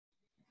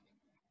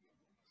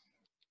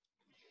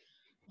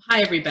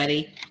Hi,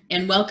 everybody,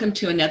 and welcome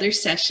to another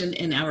session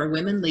in our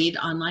Women Lead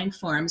online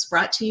forums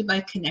brought to you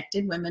by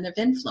Connected Women of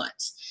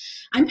Influence.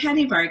 I'm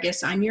Patty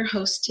Vargas. I'm your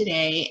host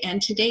today,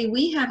 and today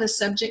we have a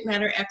subject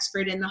matter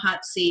expert in the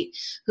hot seat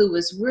who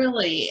was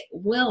really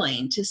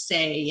willing to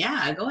say,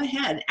 yeah, go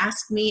ahead,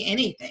 ask me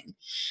anything.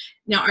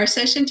 Now, our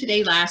session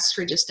today lasts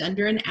for just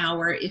under an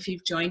hour. If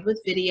you've joined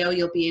with video,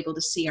 you'll be able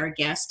to see our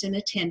guests and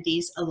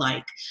attendees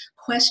alike.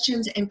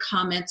 Questions and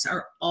comments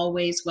are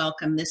always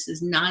welcome. This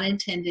is not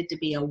intended to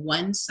be a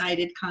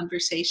one-sided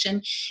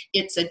conversation.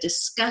 It's a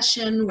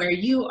discussion where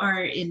you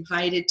are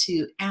invited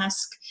to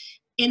ask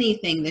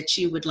anything that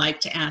you would like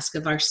to ask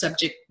of our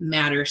subject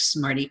matter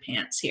smarty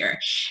pants here.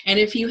 And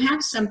if you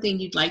have something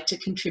you'd like to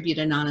contribute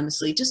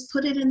anonymously, just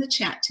put it in the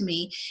chat to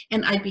me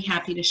and I'd be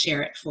happy to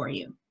share it for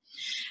you.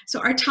 So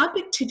our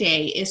topic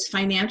today is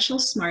financial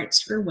smarts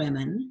for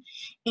women.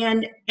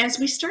 And as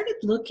we started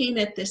looking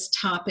at this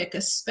topic,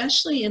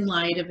 especially in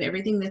light of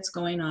everything that's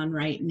going on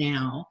right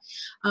now,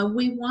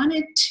 we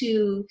wanted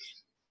to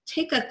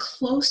take a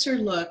closer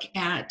look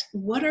at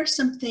what are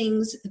some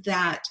things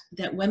that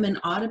women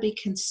ought to be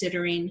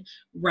considering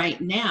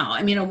right now.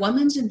 I mean, a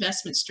woman's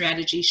investment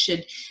strategy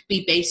should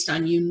be based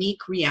on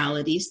unique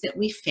realities that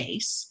we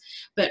face.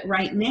 But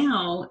right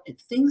now,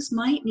 things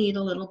might need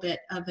a little bit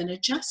of an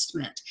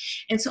adjustment.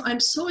 And so I'm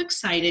so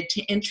excited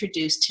to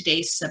introduce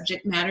today's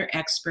subject matter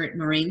expert,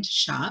 Maureen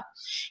Tschopp.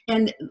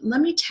 And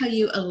let me tell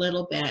you a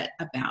little bit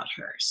about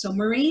her. So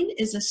Maureen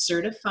is a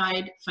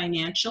certified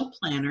financial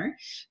planner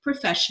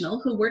professional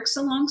who works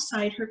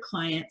alongside her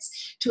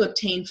clients to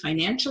obtain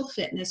financial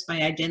fitness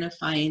by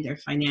identifying their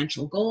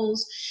financial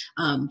goals,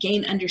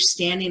 gain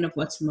understanding of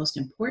what's most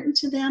important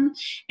to them,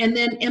 and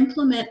then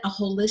implement a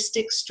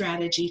holistic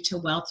strategy to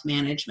wealth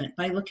management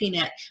by looking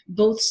at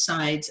both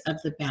sides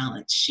of the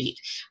balance sheet.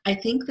 I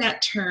think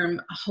that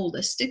term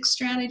holistic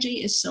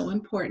strategy is so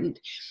important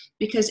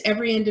because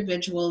every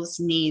individual's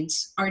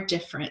needs are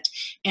different.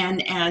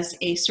 And as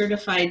a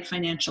certified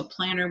financial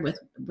planner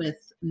with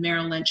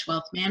Merrill Lynch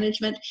Wealth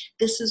Management,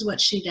 this is what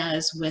she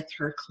does with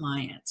her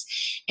clients.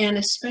 And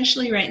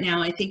especially right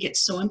now, I think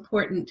it's so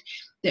important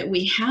that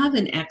we have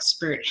an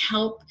expert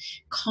help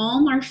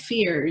calm our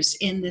fears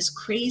in this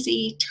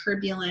crazy,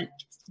 turbulent,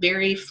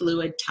 very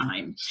fluid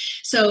time.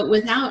 So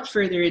without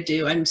further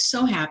ado, I'm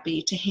so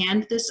happy to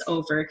hand this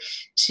over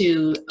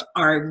to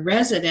our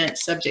resident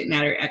subject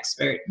matter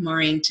expert,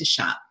 Maureen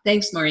Tschopp.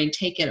 Thanks, Maureen.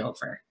 Take it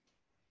over.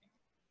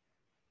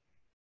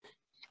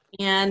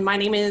 And my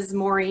name is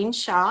Maureen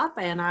Tschopp,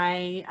 and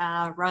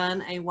I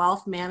run a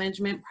wealth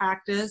management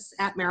practice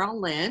at Merrill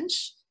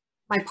Lynch.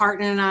 My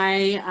partner and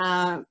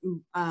I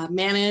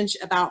manage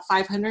about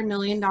 $500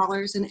 million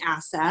in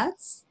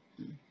assets.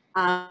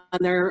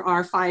 There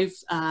are 5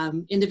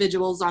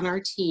 individuals on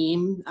our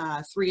team,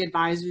 3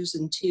 advisors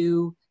and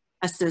 2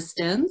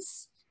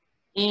 assistants.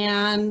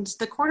 And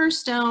the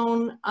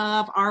cornerstone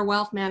of our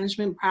wealth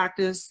management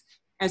practice,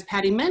 as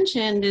Patty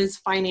mentioned, is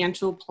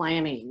financial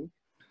planning.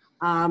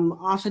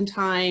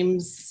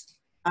 Oftentimes,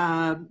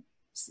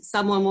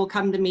 someone will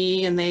come to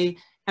me and they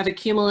have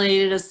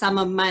accumulated a sum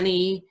of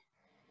money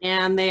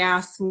and they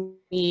ask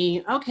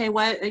me, okay,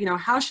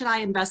 how should I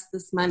invest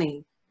this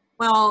money?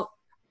 Well,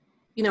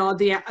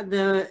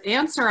 the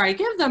answer I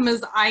give them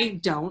is I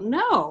don't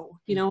know,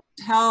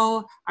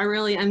 until I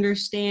really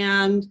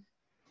understand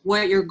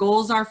what your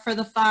goals are for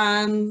the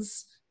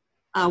funds,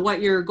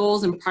 what your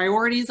goals and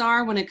priorities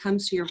are when it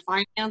comes to your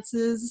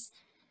finances.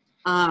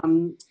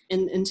 And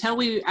until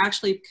we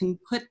actually can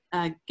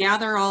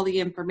gather all the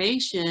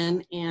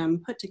information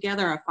and put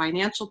together a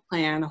financial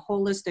plan, a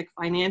holistic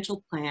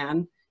financial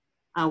plan,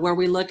 where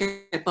we look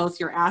at both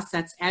your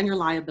assets and your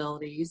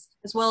liabilities,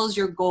 as well as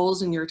your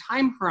goals and your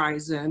time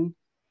horizon,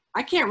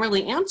 I can't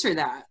really answer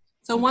that.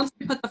 So once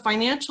we put the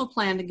financial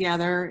plan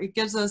together, it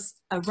gives us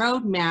a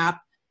roadmap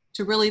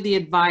to really the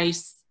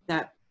advice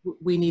that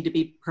we need to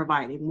be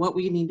providing, what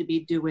we need to be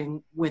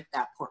doing with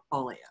that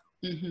portfolio.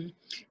 Mm-hmm.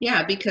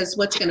 Yeah, because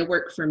what's going to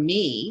work for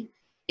me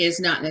is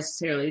not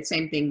necessarily the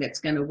same thing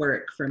that's going to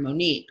work for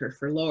Monique or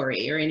for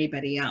Lori or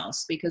anybody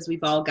else, because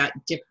we've all got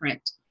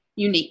different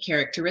unique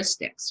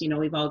characteristics.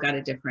 We've all got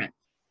a different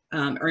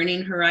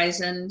earning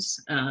horizons,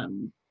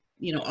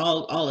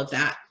 all of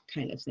that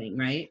kind of thing,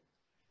 right?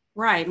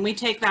 Right, and we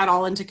take that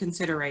all into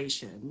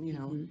consideration,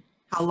 Mm-hmm.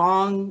 How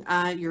long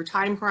your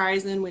time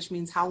horizon, which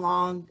means how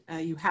long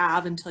you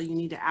have until you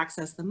need to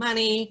access the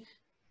money,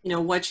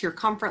 what your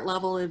comfort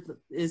level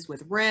is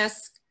with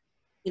risk,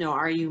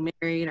 are you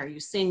married, are you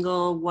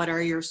single, what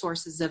are your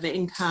sources of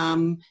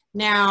income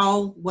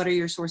now, what are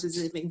your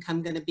sources of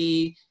income going to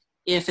be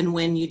if and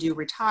when you do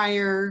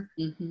retire.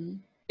 Mm-hmm.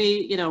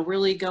 We,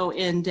 really go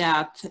in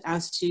depth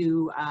as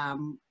to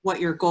what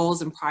your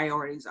goals and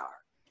priorities are.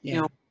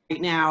 Yeah.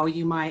 Right now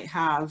you might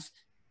have,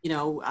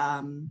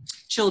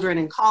 children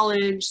in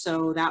college,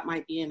 so that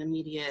might be an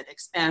immediate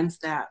expense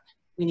that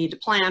we need to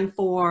plan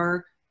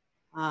for.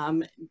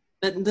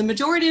 But the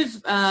majority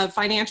of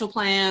financial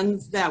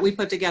plans that we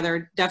put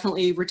together,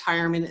 definitely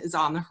retirement is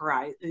on the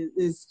horizon,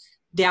 is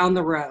down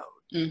the road.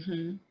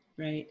 Mm-hmm.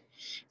 Right.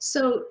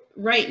 So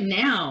right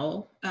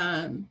now,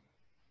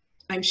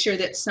 I'm sure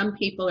that some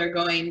people are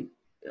going,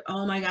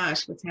 oh my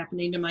gosh, what's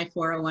happening to my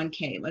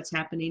 401k? What's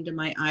happening to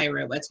my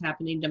IRA? What's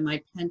happening to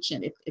my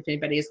pension? If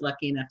anybody is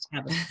lucky enough to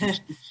have a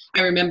pension.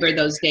 I remember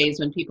those days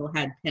when people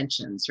had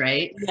pensions,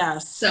 right?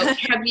 Yes. So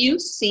have you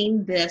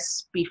seen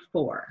this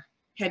before?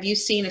 Have you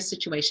seen a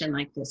situation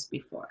like this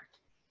before?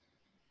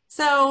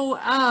 So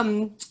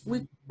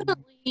we've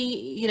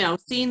definitely,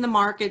 seen the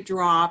market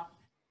drop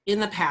in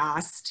the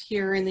past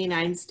here in the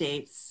United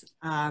States,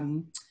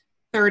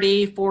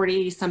 30,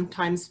 40,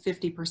 sometimes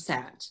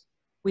 50%.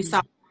 We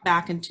saw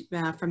back in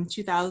from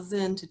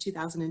 2000 to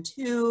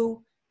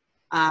 2002.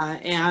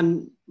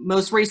 And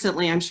most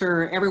recently, I'm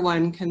sure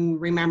everyone can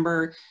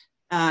remember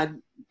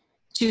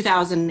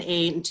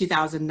 2008 and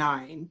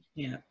 2009.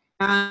 Yeah.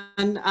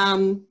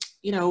 And,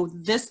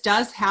 this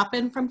does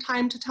happen from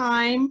time to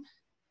time,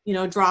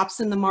 drops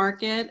in the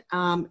market.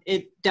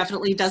 It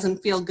definitely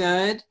doesn't feel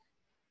good.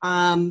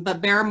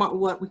 But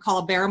what we call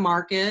a bear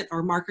market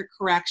or market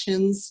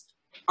corrections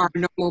are a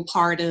normal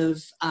part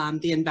of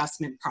the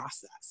investment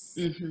process.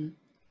 Mm-hmm.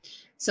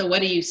 So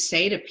what do you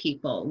say to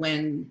people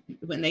when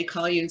they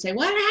call you and say,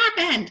 what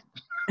happened?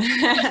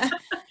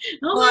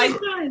 Oh my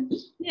God.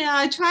 Yeah,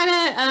 I try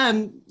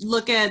to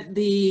look at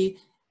the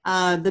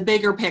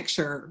bigger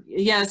picture.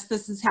 Yes,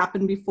 this has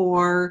happened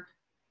before.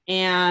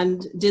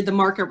 And did the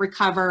market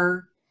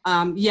recover?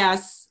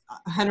 Yes,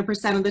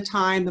 100% of the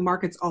time, the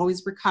market's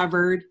always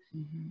recovered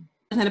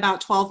within about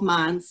 12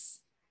 months.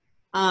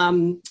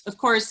 Of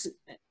course,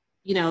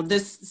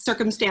 this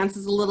circumstance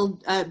is a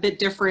little bit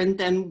different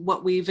than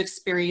what we've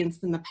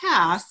experienced in the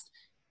past,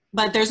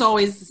 but there's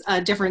always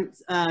different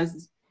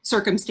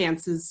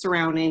circumstances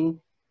surrounding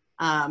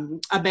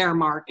a bear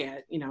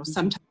market.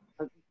 Sometimes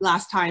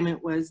last time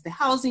it was the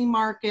housing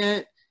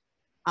market.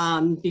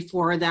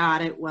 Before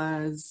that, it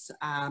was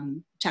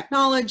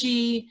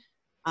technology.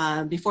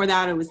 Before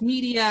that, it was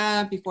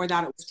media. Before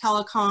that, it was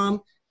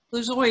telecom.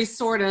 There's always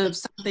sort of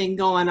something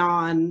going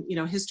on.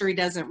 History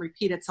doesn't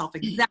repeat itself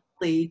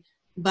exactly,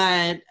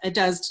 but it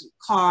does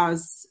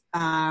cause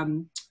a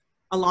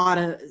lot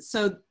of,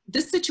 so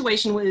this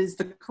situation was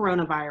the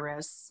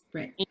coronavirus.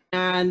 Right.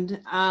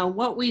 And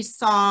what we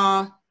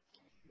saw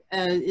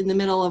in the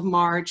middle of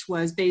March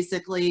was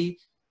basically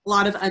a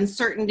lot of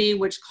uncertainty,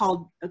 which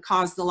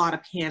caused a lot of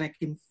panic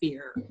and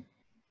fear.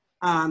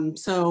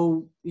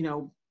 So,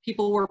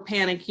 people were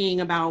panicking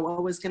about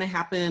what was going to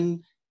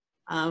happen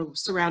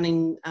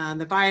surrounding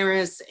the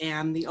virus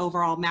and the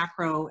overall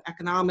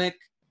macroeconomic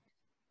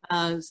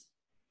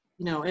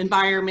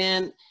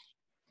environment,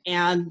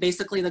 and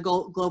basically the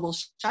global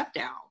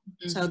shutdown.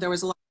 So there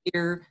was a lot of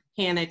fear,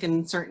 panic, and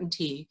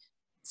uncertainty.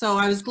 So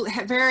I was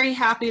very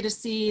happy to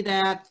see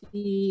that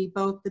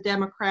both the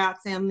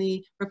Democrats and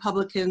the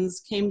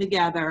Republicans came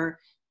together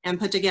and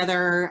put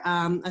together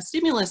a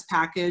stimulus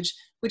package,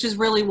 which is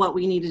really what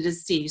we needed to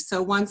see.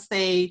 So once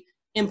they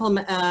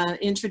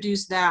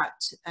introduced that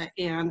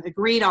and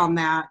agreed on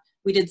that,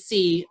 we did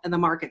see the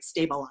market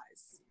stabilize.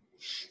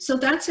 So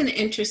that's an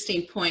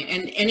interesting point.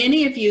 And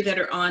any of you that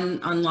are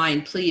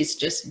online, please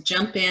just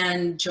jump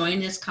in, join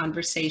this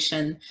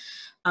conversation.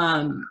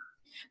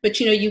 But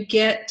you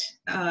get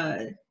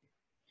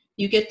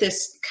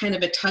this kind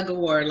of a tug of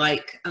war,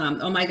 like,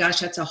 oh my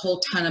gosh, that's a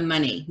whole ton of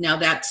money. Now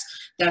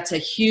that's a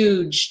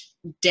huge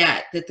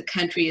debt that the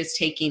country is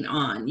taking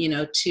on,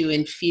 to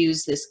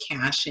infuse this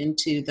cash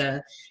into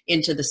the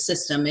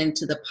system,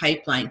 into the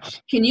pipeline.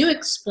 Can you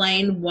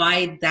explain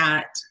why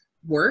that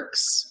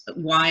works,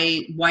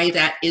 why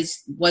that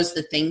was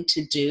the thing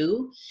to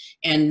do,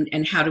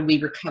 and how do we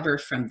recover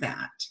from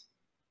that?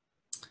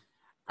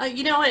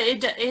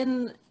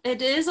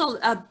 It is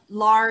a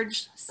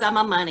large sum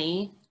of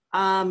money,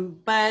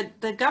 but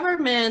the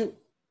government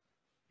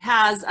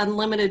has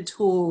unlimited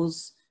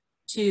tools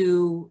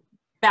to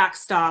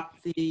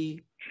backstop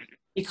the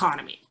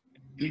economy.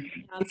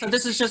 So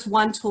this is just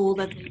one tool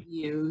that they've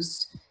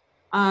used.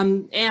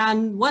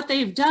 And what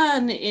they've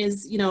done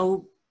is,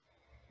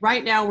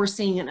 right now we're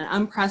seeing an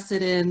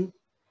unprecedented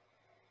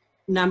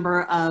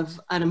number of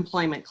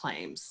unemployment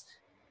claims.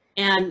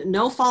 And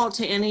no fault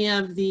to any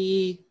of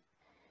the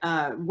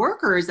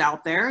workers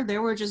out there. They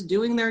were just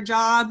doing their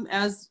job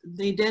as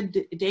they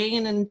did day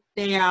in and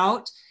day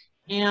out.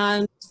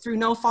 And through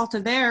no fault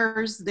of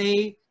theirs,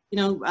 the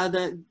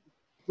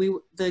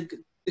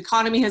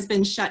economy has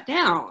been shut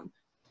down.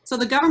 So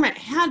the government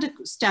had to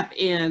step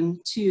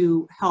in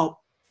to help,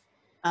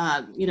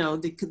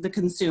 the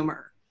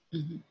consumer.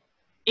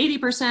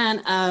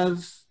 80%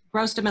 of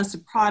gross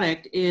domestic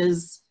product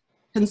is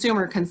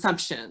consumer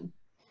consumption.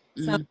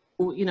 So,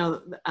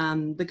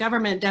 the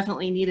government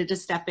definitely needed to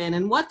step in,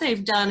 and what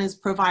they've done is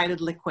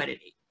provided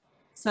liquidity.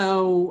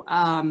 So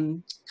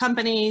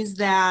companies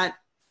that,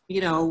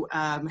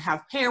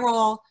 have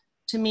payroll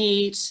to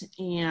meet,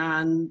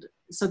 and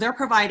so they're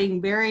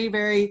providing very,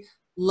 very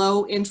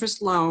low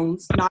interest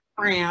loans, not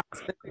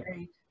grants,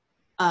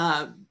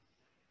 but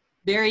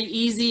very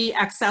easy,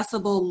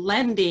 accessible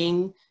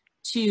lending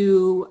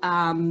to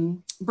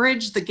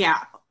bridge the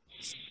gap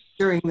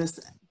during this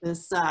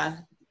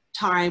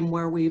time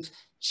where we've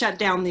shut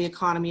down the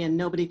economy and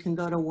nobody can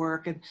go to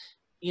work. And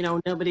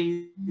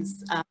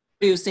nobody's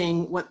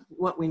producing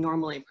what we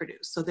normally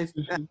produce. So they've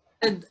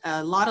added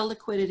a lot of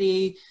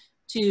liquidity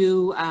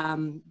to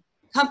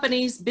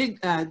companies,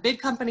 big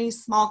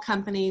companies, small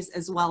companies,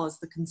 as well as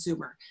the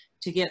consumer,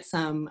 to get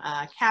some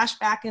cash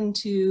back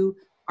into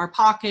our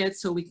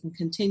pockets so we can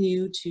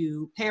continue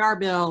to pay our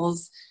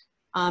bills,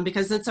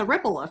 because it's a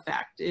ripple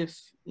effect. If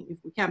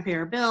we can't pay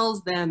our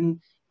bills, then,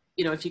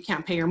 if you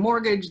can't pay your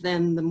mortgage,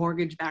 then the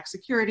mortgage-backed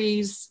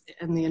securities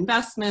and the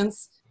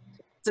investments,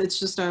 so it's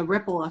just a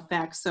ripple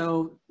effect.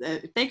 So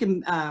if they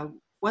can,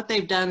 what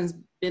they've done is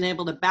been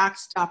able to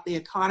backstop the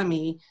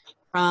economy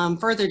from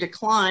further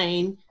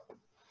decline.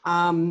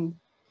 Again,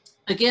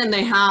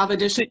 they have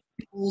additional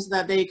tools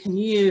that they can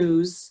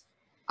use.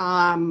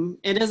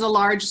 It is a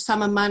large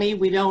sum of money.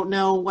 We don't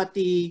know what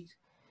the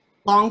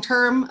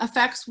long-term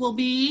effects will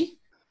be,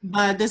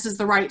 but this is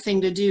the right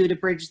thing to do to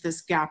bridge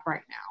this gap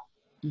right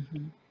now.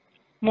 Mm-hmm.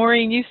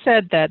 Maureen, you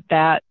said that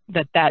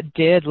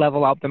did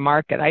level out the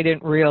market. I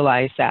didn't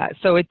realize that.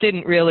 So it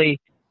didn't really,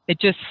 it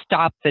just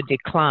stopped the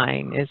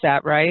decline. Is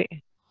that right?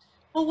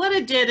 Well, what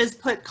it did is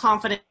put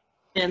confidence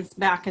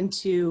back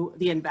into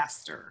the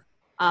investor.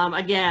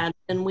 Again,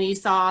 and we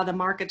saw the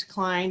market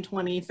decline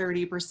 20,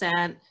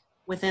 30%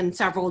 within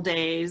several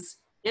days.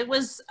 It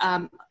was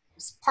the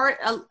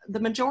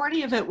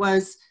majority of it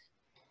was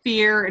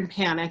fear and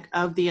panic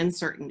of the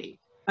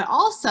uncertainty, but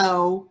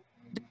also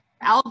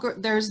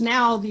there's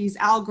now these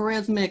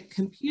algorithmic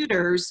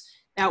computers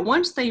that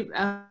once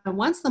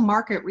the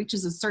market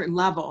reaches a certain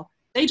level,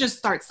 they just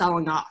start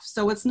selling off.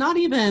 So it's not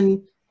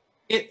even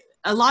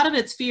a lot of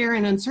it's fear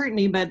and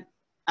uncertainty, but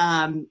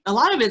a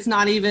lot of it's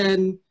not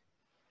even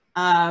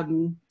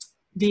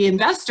the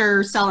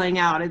investor selling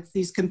out. It's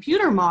these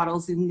computer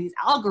models and these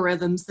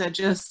algorithms that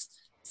just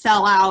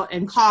sell out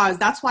and cause.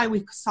 That's why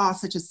we saw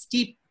such a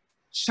steep,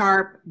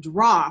 sharp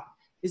drop,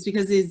 is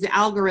because these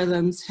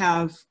algorithms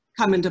have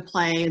come into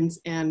play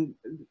and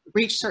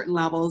reached certain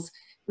levels,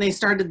 and they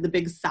started the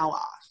big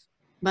sell-off.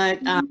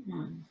 But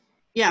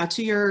yeah,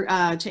 to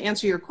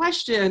answer your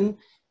question,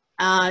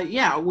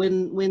 yeah,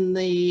 when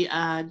the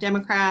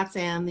Democrats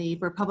and the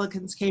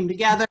Republicans came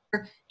together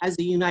as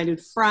a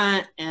united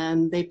front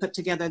and they put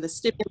together the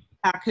stimulus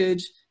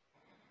package,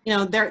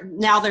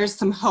 now there's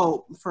some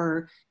hope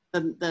for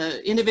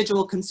the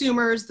individual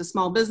consumers, the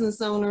small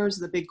business owners,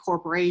 the big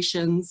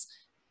corporations.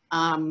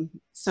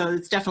 So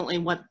it's definitely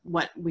what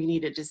we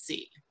needed to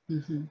see.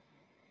 Mm-hmm.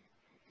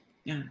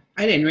 Yeah,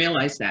 I didn't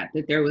realize that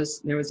there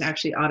was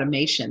actually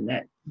automation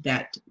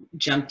that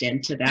jumped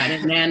into that,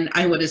 and then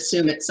I would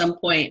assume at some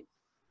point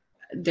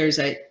there's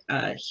a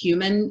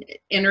human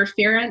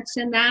interference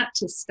in that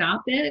to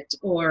stop it,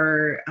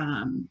 or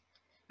I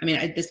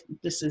mean,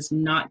 this is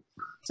not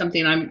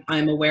something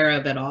I'm aware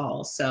of at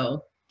all.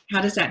 So how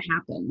does that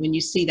happen when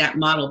you see that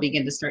model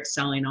begin to start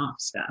selling off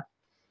stuff?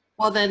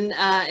 Well, then,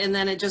 and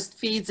then it just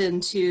feeds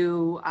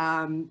into,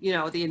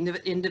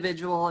 the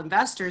individual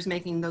investors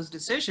making those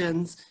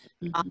decisions,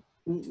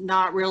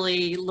 not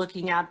really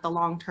looking at the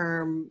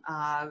long-term,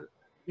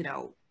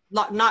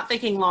 not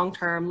thinking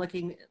long-term,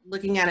 looking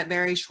at it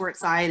very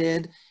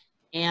short-sighted.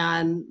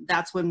 And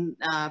that's when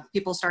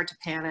people start to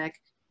panic.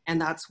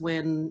 And that's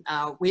when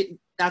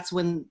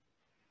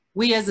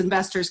we as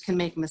investors can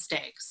make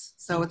mistakes.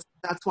 So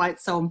that's why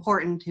it's so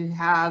important to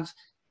have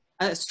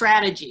a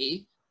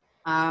strategy.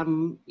 A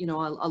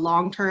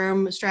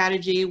long-term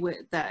strategy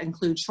that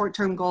includes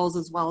short-term goals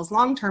as well as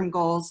long-term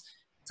goals,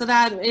 so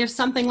that if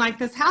something like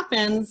this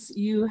happens,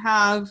 you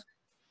have,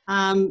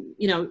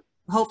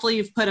 hopefully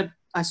you've put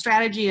a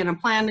strategy and a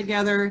plan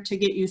together to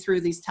get you through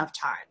these tough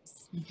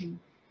times. Mm-hmm.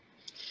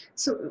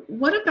 So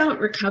what about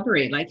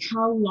recovery? Like,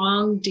 how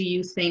long do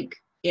you think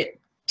it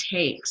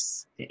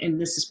takes? And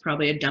this is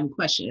probably a dumb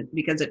question,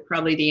 because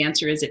the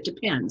answer is it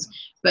depends.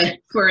 But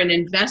for an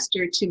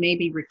investor to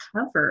maybe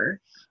recover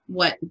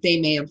what they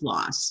may have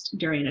lost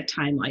during a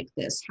time like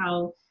this,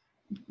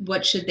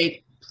 what should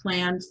they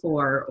plan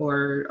for,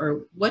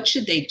 or what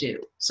should they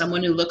do?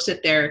 Someone who looks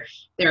at their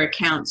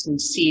accounts and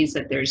sees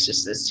that there's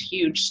just this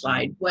huge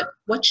slide,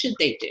 what should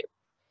they do?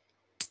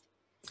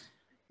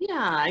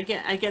 Yeah, I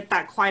get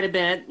that quite a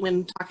bit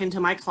when talking to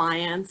my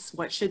clients.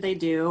 What should they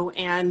do?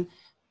 And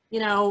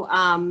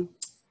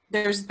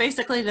there's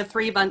basically the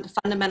three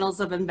fundamentals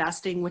of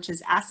investing, which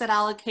is asset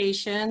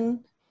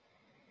allocation,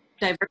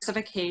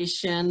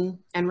 diversification,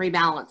 and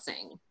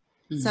rebalancing.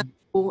 So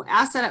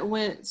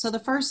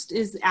the first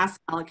is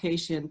asset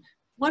allocation.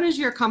 What is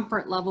your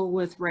comfort level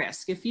with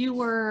risk? If you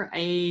were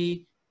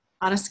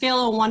on a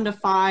scale of 1 to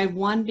 5,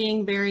 1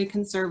 being very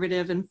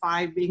conservative and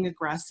 5 being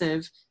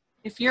aggressive,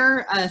 if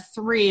you're a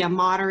 3, a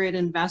moderate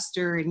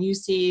investor, and you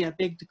see a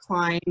big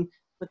decline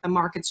with the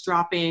markets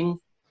dropping,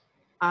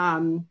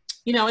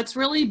 it's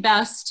really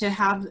best to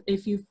have,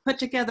 if you've put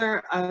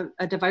together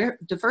a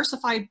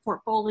diversified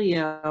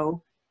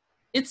portfolio,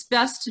 it's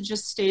best to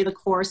just stay the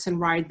course and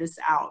ride this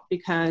out,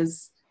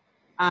 because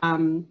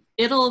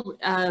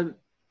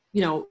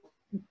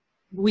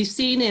we've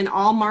seen in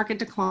all market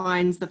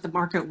declines that the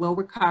market will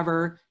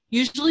recover,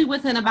 usually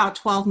within about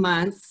 12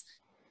 months.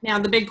 Now,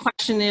 the big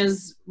question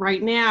is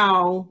right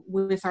now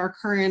with our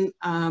current,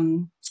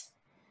 current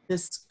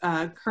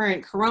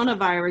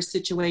coronavirus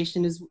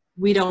situation is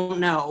we don't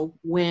know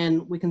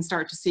when we can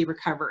start to see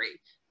recovery.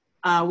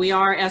 We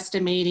are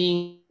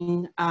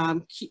estimating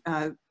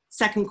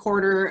second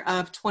quarter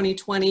of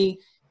 2020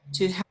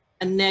 to have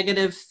a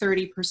negative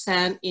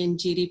 30% in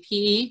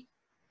GDP.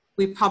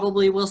 We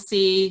probably will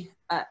see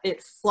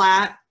it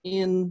flat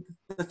in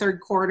the third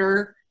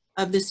quarter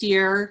of this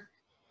year.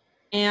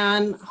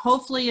 And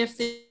hopefully if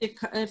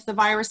the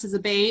viruses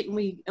abate and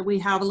we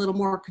have a little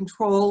more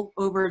control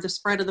over the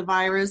spread of the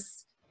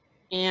virus,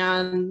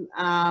 and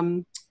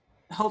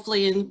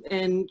hopefully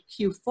in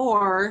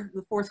Q4,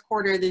 the fourth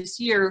quarter of this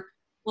year,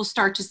 we'll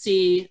start to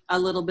see a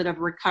little bit of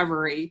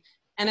recovery.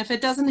 And if it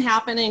doesn't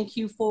happen in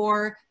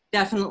Q4,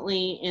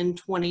 definitely in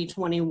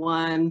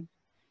 2021,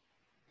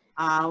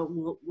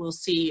 we'll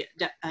see,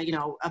 you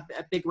know,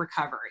 a big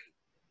recovery.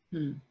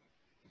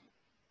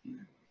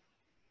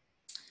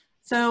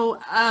 So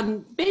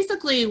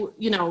basically,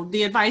 you know,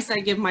 the advice I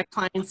give my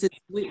clients is,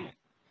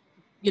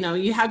 you know,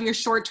 you have your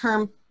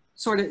short-term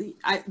sort of,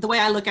 the way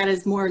I look at it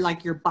is more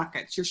like your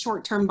buckets, your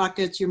short-term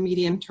buckets, your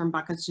medium-term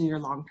buckets, and your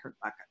long-term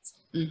buckets.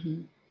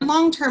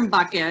 Long-term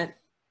bucket,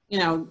 you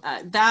know,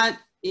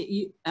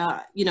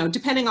 you know,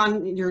 depending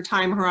on your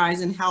time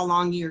horizon, how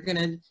long you're going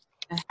to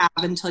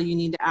have until you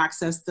need to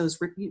access those,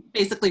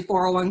 basically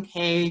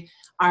 401k,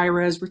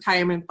 IRAs,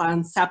 retirement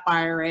funds, SEP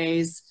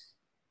IRAs.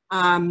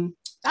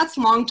 That's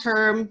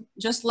long-term,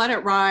 just let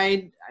it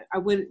ride. I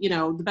would, you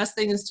know, the best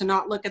thing is to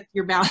not look at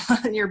your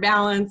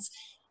balance.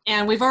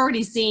 And we've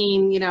already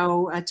seen, you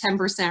know, a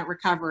 10%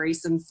 recovery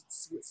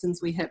since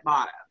we hit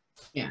bottom.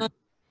 Yeah. So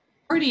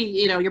already,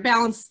 you know, your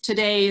balance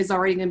today is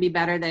already going to be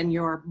better than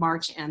your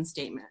March end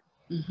statement.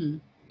 You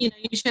know,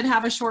 you should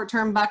have a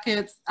short-term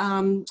bucket.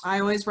 I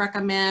always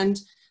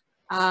recommend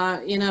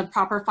in a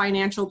proper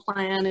financial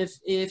plan,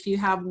 if you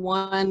have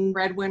one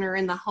breadwinner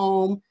in the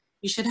home,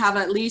 you should have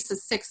at least a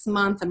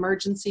 6-month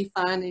emergency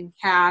fund in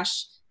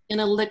cash in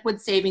a liquid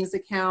savings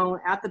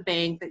account at the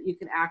bank that you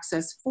can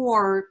access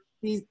for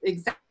these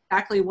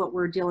exactly what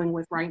we're dealing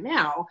with right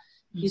now.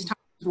 These times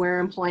where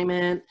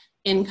employment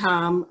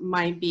income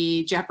might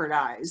be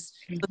jeopardized.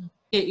 So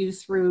get you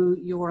through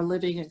your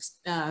living,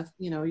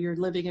 you know, your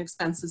living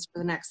expenses for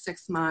the next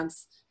 6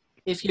 months.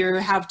 If you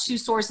have 2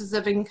 sources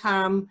of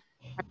income,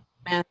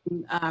 and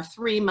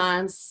 3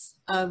 months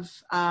of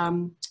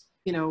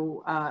you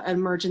know, an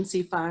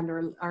emergency fund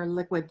or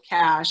liquid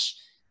cash.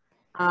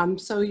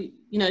 So, you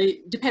know,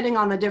 depending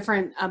on the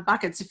different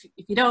buckets, if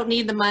you don't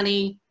need the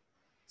money,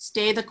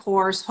 stay the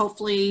course.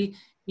 Hopefully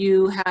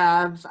you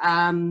have,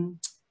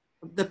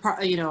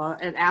 you know,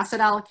 an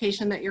asset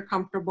allocation that you're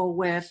comfortable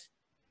with.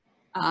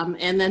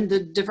 And then the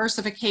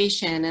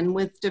diversification. And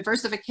with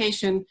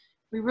diversification,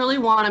 we really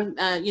want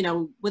to, you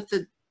know, with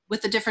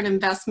the different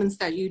investments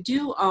that you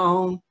do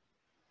own,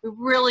 we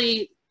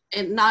really,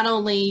 and not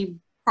only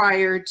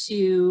prior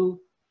to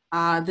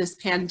this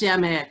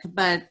pandemic,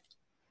 but,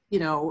 you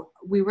know,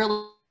 we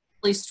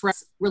really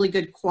stress really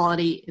good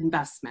quality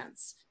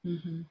investments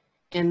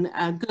in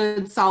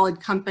good,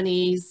 solid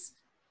companies,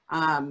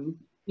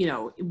 you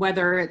know,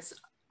 whether it's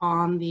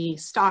on the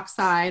stock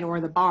side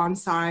or the bond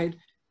side,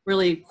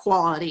 really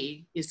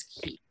quality is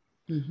key.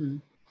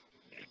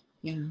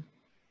 Yeah.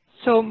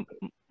 So,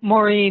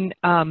 Maureen,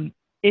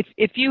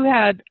 if you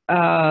had,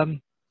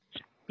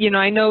 you know,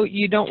 I know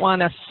you don't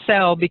want to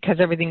sell because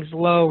everything's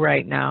low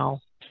right now,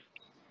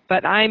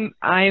 but I'm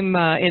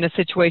in a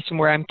situation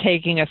where I'm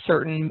taking a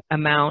certain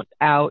amount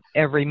out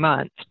every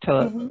month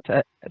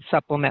to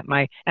supplement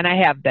my, and I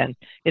have been.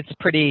 It's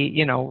pretty,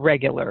 you know,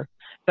 regular.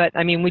 But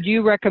I mean, would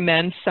you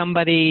recommend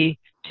somebody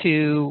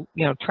to,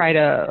 you know, try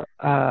to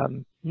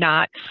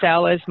not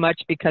sell as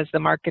much because the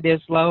market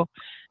is low?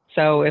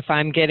 So if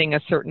I'm getting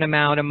a certain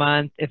amount a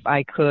month, if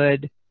I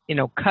could, you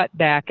know, cut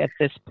back at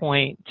this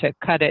point to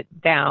cut it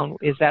down,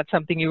 is that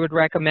something you would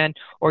recommend?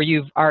 Or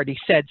you've already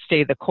said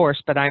stay the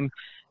course, but I'm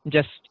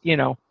just, you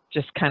know,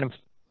 just kind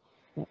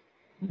of,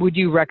 would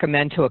you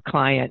recommend to a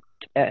client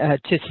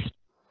to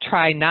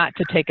try not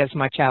to take as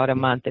much out a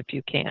month if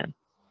you can?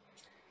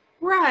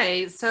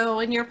 Right. So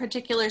in your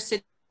particular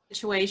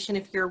situation,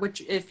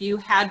 if you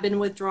had been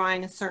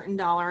withdrawing a certain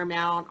dollar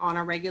amount on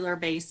a regular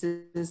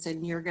basis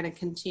and you're going to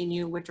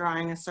continue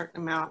withdrawing a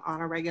certain amount on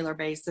a regular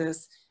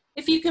basis,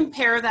 if you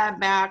compare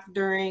that back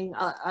during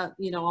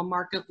you know, a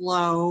market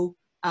low,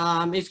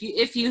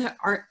 if you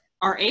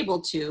are able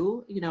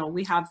to, you know,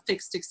 we have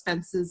fixed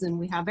expenses and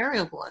we have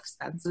variable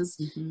expenses.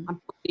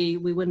 We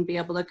wouldn't be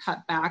able to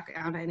cut back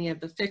on any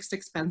of the fixed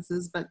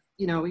expenses, but,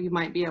 you know, you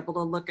might be able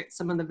to look at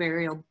some of the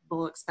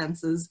variable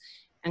expenses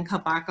and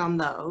cut back on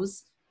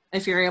those.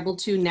 If you're able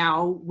to,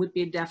 now would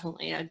be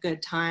definitely a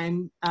good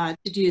time to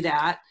do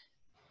that.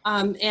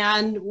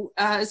 And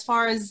as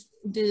far as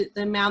the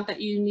amount that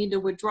you need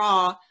to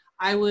withdraw,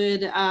 I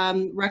would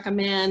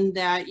recommend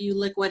that you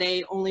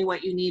liquidate only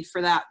what you need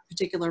for that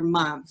particular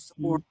month.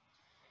 Or,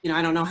 you know,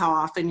 I don't know how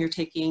often you're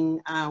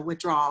taking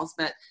withdrawals,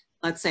 but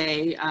let's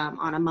say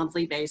on a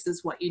monthly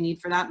basis, what you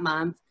need for that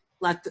month.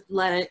 let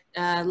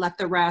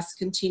the rest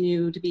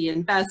continue to be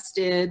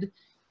invested,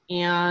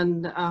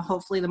 and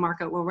hopefully the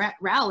market will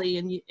rally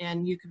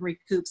and you can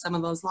recoup some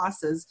of those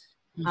losses.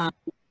 But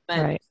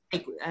right.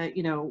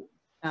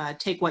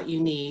 Take what you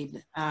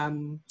need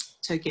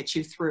to get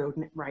you through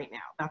right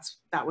now.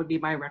 That would be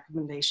my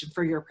recommendation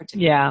for your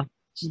particular. Yeah.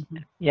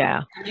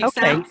 Yeah.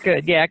 Okay,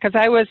 good. Yeah, because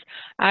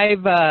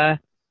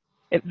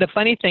the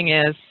funny thing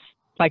is,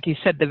 like you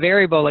said, the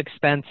variable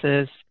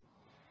expenses,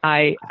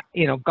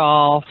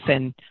 golf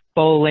and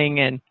bowling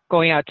and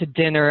going out to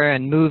dinner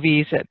and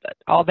movies,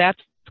 all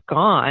that's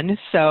gone.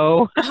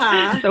 So,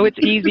 so it's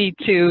easy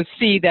to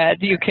see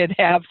that you could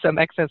have some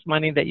excess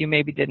money that you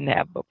maybe didn't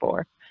have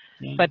before,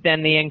 but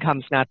then the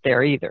income's not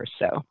there either.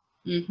 So,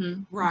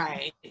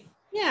 right.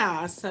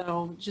 Yeah.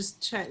 So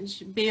just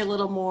be a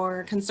little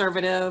more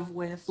conservative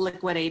with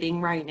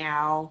liquidating right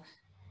now.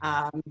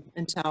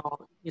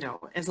 Until,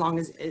 as long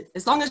as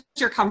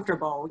you're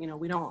comfortable,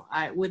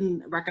 I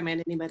wouldn't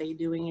recommend anybody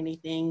doing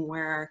anything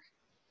where,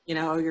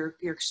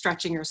 you're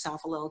stretching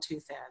yourself a little too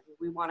thin.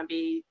 We want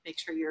to make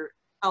sure you're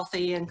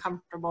healthy and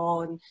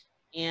comfortable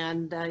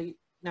and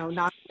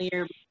not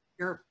only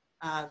your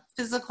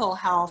physical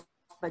health,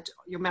 but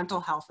your mental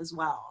health as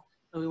well.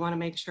 So we want to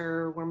make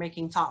sure we're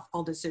making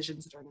thoughtful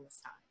decisions during this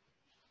time.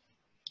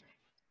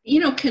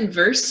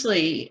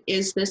 Conversely,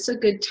 is this a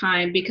good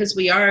time? Because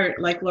we are,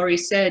 like Lori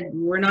said,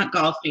 we're not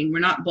golfing, we're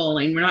not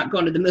bowling, we're not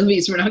going to the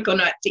movies, we're not going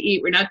out to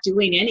eat, we're not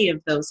doing any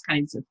of those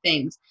kinds of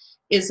things.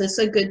 Is this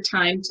a good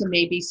time to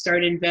maybe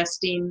start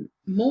investing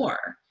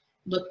more?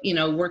 Look,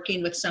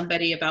 working with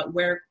somebody about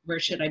where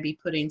should I be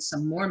putting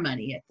some more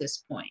money at this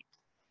point?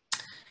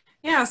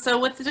 Yeah, so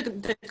with the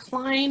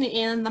decline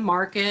in the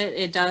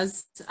market, it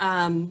does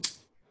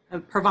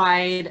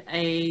provide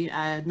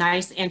a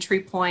nice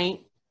entry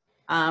point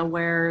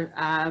where,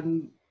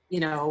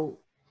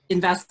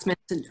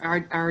 investments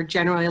are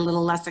generally a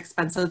little less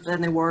expensive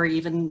than they were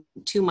even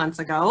 2 months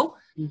ago.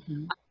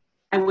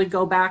 I would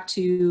go back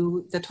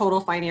to the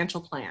total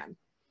financial plan.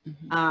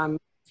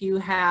 If you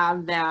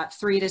have that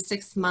 3 to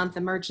 6 month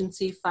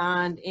emergency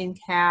fund in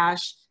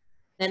cash,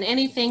 then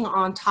anything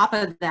on top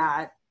of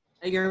that,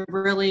 you're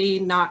really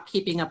not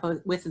keeping up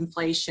with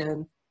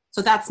inflation.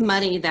 So that's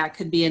money that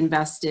could be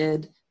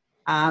invested.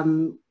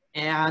 And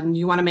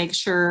you want to make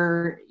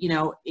sure,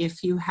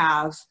 if you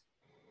have,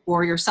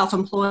 or you're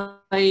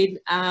self-employed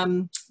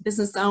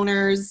business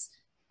owners,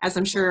 as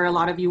I'm sure a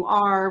lot of you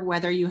are,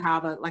 whether you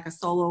have a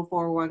solo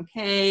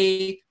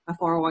 401k, a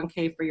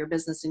 401k for your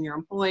business and your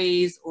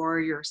employees, or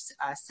your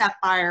SEP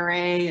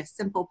IRA, a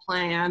simple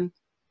plan.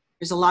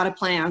 There's a lot of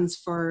plans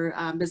for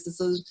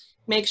businesses.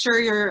 Make sure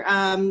you're,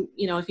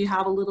 if you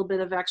have a little bit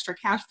of extra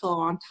cash flow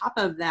on top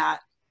of that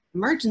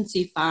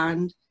emergency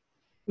fund,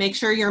 make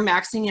sure you're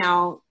maxing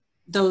out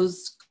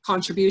those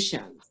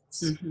contributions.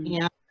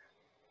 And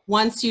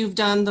once you've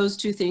done those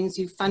two things,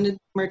 you've funded the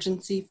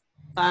emergency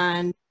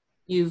fund,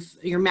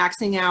 you're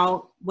maxing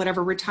out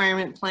whatever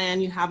retirement plan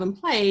you have in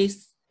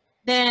place,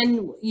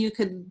 then you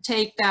could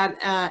take that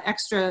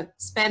extra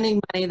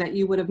spending money that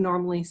you would have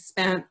normally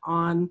spent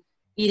on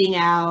eating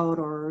out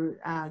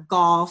or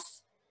golf,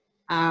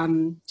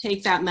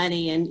 take that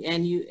money and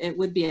it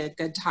would be a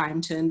good time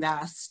to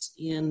invest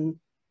in,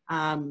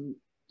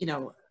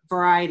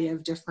 variety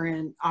of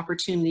different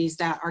opportunities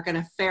that are going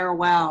to fare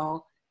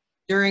well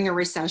during a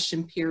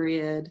recession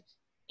period.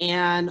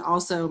 And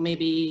also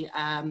maybe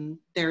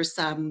there's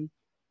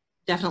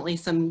definitely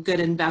some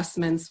good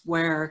investments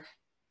where,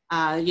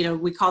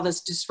 we call this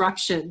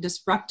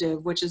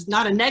disruptive, which is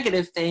not a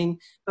negative thing,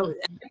 but a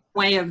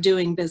way of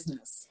doing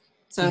business.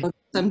 So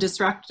some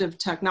disruptive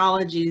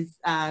technologies,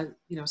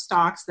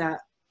 stocks that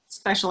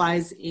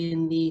specialize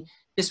in the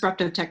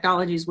disruptive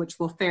technologies, which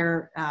will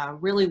fare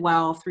really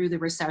well through the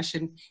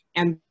recession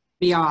and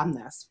beyond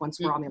this once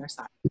we're on the other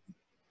side.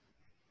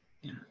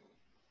 Yeah,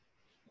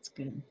 that's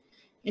good.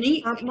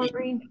 Any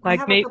Maureen,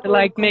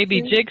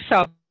 maybe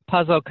jigsaw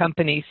puzzle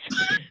companies.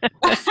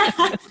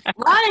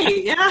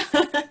 Right, yeah.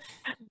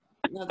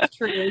 That's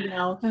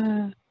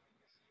true,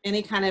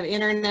 any kind of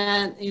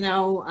internet,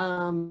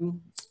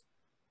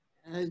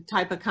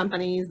 type of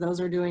companies, those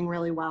are doing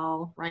really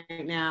well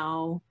right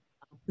now.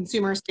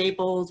 Consumer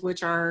staples,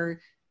 which are,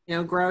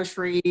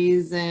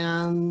 groceries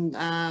and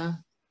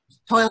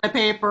toilet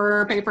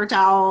paper, paper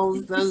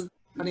towels, those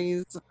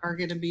companies are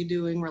going to be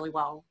doing really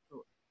well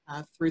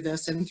through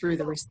this and through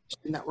the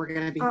recession that we're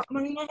going to be.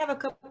 Maureen, I have a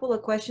couple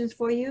of questions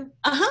for you.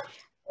 Uh-huh.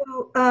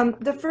 So,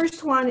 the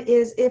first one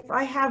is, if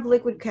I have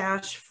liquid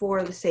cash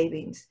for the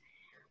savings,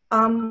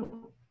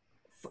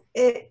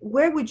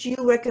 where would you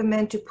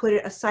recommend to put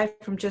it aside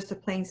from just a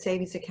plain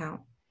savings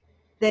account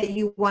that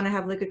you want to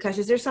have liquid cash?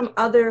 Is there some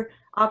other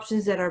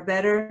options that are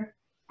better?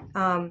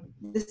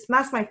 That's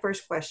my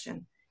first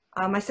question.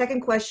 My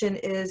second question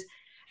is,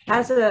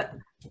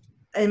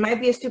 it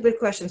might be a stupid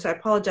question, so I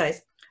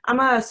apologize. I'm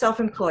a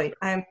self-employed.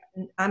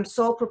 I'm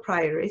sole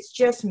proprietor. It's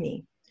just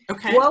me.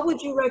 Okay. What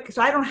would you recommend?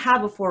 So I don't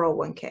have a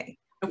 401k.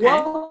 Okay.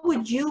 What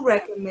would you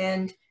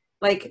recommend,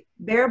 like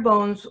bare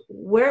bones,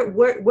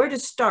 where to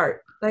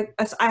start? Like,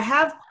 I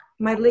have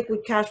my liquid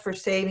cash for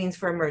savings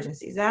for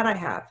emergencies. That I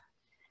have.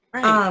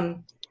 Right.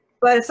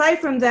 But aside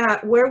from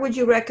that, where would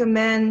you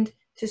recommend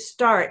to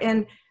start?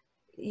 And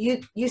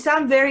you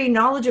sound very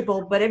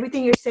knowledgeable, but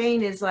everything you're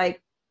saying is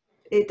like,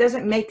 it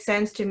doesn't make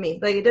sense to me.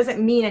 Like, it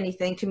doesn't mean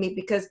anything to me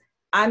because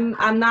I'm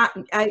not,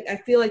 I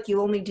feel like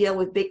you only deal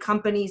with big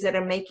companies that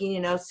are making,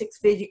 you know, six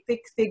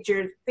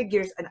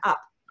figures and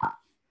up.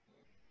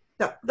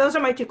 So those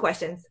are my two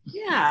questions.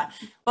 Yeah.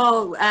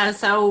 Well,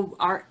 so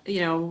our,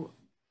 you know,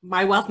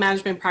 my wealth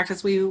management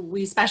practice,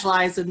 we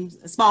specialize in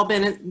small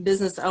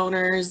business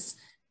owners,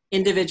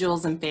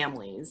 individuals, and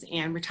families,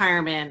 and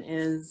retirement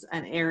is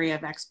an area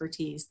of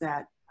expertise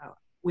that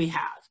we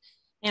have.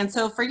 And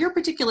so for your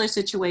particular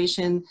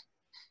situation,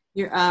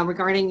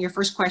 regarding your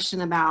first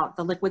question about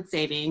the liquid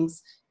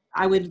savings,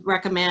 I would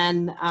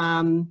recommend,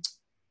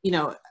 you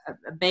know,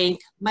 a bank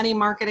money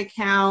market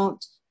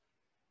account.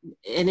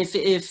 And if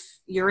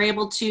you're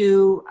able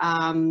to,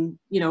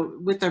 you know,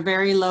 with a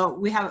very low,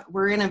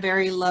 we're in a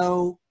very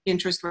low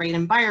interest rate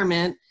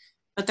environment,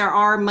 but there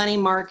are money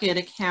market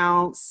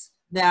accounts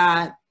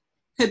that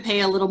could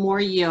pay a little more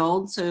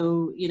yield.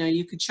 So, you know,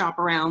 you could shop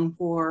around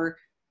for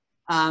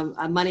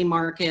a money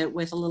market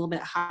with a little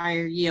bit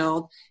higher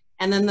yield.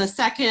 And then the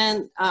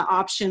second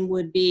option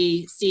would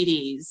be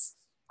CDs.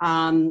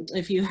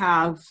 If you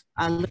have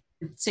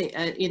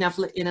enough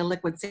in a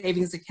liquid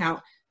savings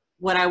account,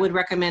 what I would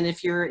recommend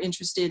if you're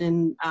interested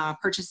in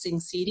purchasing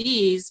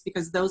CDs,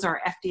 because those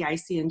are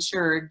FDIC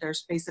insured,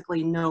 there's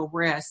basically no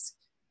risk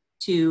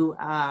to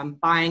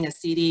buying a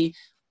CD,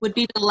 would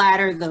be to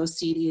ladder those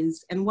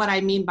CDs. And what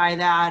I mean by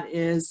that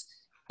is,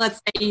 let's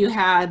say you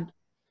had,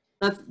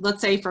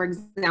 let's say for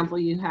example,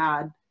 you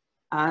had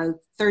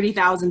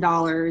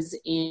 $30,000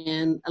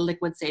 in a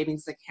liquid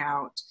savings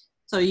account.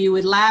 So you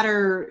would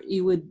ladder,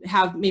 you would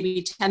have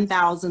maybe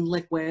 10,000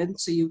 liquid.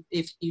 So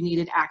if you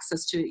needed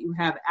access to it, you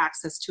have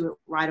access to it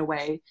right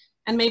away.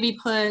 And maybe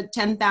put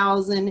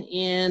 10,000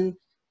 in,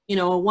 you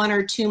know, a 1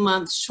 or 2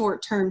 month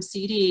short-term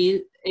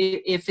CD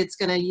if it's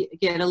going to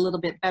get a little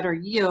bit better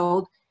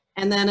yield.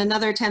 And then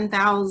another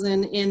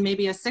 10,000 in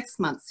maybe a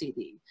 6-month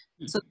CD.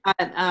 So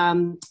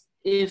that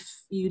if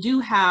you do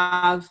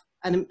have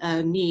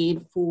a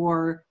need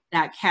for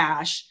that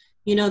cash,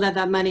 you know that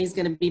that money is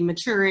going to be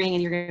maturing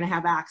and you're going to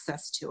have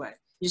access to it.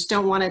 You just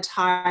don't want to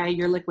tie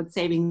your liquid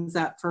savings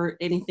up for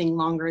anything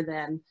longer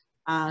than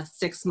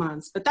 6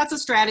 months. But that's a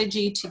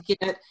strategy to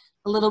get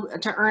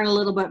to earn a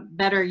little bit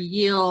better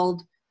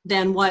yield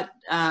than what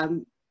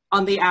on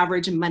the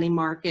average money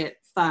market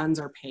funds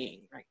are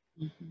paying, right?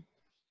 Mm-hmm.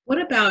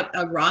 What about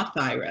a Roth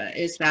IRA?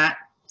 Is that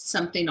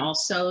something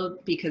also,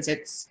 because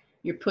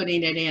you're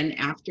putting it in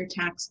after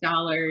tax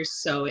dollars,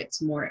 so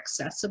it's more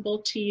accessible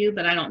to you,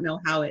 but I don't know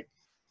how it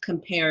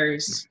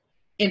compares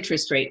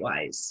interest rate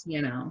wise,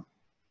 you know?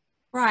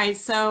 Right.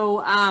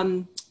 So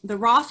the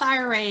Roth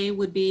IRA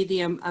would be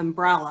the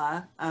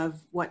umbrella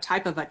of what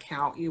type of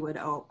account you would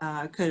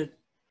could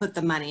put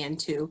the money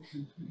into.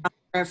 Mm-hmm.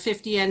 For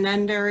 50 and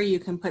under, you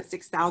can put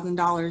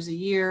 $6,000 a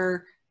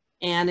year,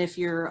 and if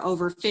you're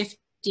over 50,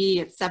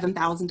 it's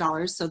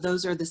 $7,000. So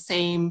those are the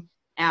same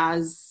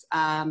as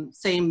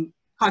same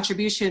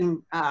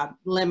contribution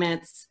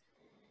limits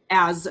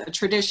as a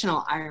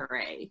traditional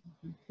IRA.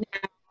 Mm-hmm.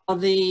 Now,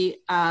 the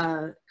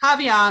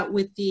caveat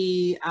with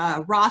the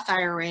Roth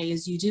IRA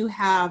is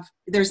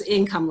there's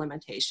income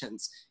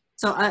limitations.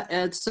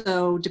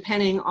 So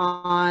depending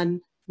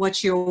on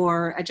what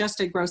your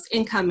adjusted gross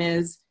income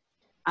is,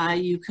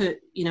 you could,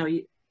 you know,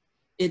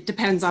 it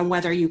depends on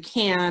whether you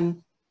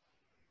can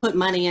put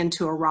money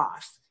into a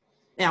Roth.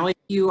 Now, if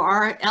you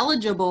are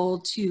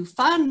eligible to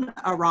fund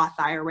a Roth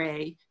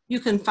IRA, you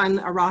can fund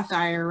a Roth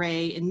IRA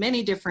in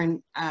many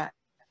different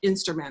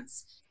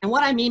instruments. And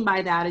what I mean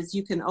by that is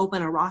you can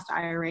open a Roth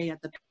IRA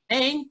at the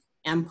bank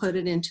and put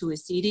it into a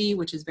CD,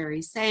 which is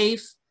very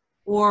safe.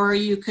 Or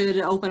you could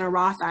open a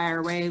Roth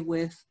IRA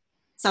with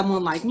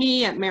someone like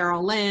me at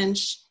Merrill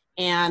Lynch,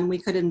 and we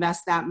could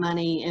invest that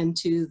money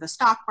into the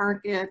stock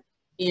market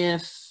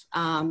if,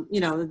 you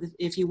know,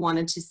 if you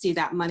wanted to see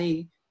that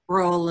money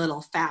grow a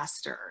little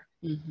faster.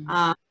 Mm-hmm.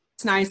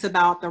 What's nice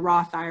about the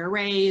Roth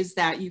IRA is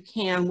that you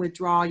can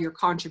withdraw your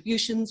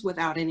contributions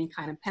without any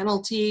kind of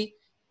penalty.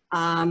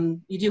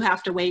 You do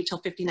have to wait till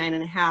 59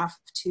 and a half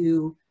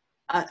to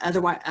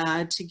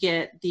to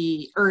get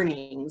the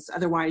earnings.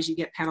 Otherwise, you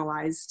get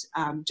penalized,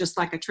 just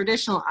like a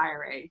traditional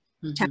IRA,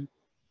 mm-hmm.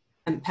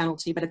 10%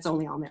 penalty, but it's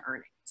only on the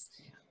earnings.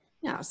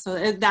 Yeah,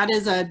 so that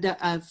is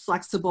a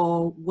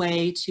flexible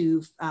way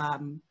to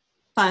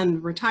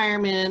fund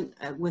retirement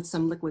with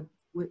some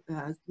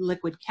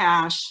liquid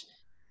cash,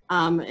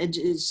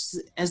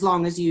 as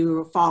long as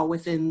you fall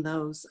within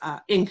those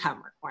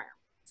income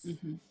requirements.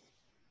 Mm-hmm.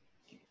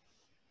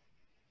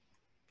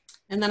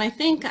 And then I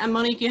think,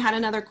 Monique, you had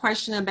another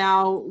question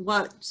about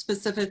what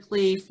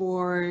specifically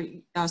for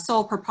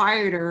sole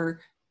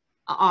proprietor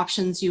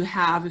options you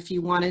have if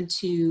you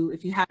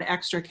had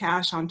extra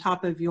cash on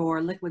top of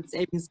your liquid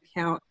savings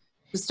account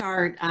to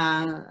start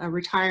a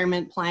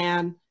retirement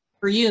plan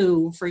for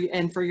you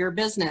and for your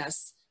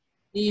business.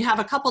 you have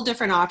a couple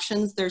different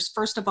options. There's,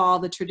 first of all,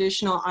 the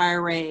traditional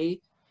IRA,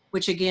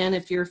 which again,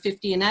 if you're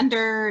 50 and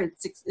under,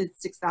 it's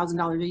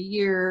 $6,000 a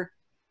year,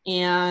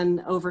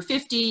 and over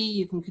 50,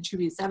 you can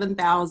contribute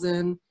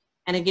 $7,000.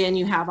 And again,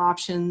 you have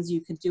options.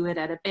 You could do it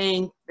at a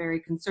bank, very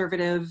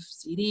conservative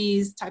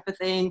CDs type of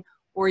thing,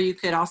 or you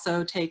could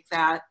also take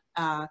that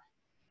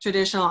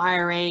traditional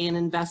IRA and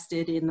invest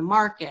it in the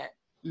market.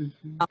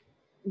 Mm-hmm.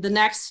 The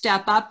next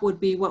step up would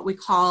be what we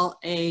call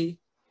a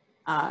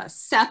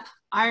SEP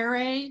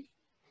IRA.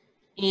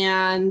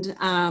 And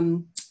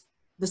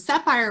the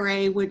SEP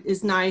IRA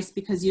is nice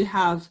because you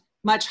have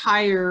much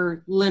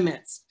higher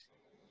limits.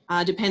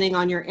 Depending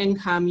on your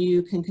income,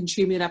 you can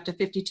contribute up to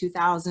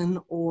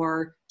 $52,000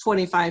 or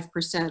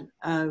 25%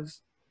 of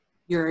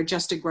your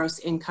adjusted gross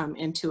income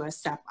into a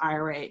SEP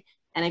IRA.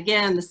 And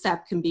again, the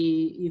SEP can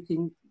be, you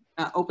can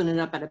open it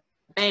up at a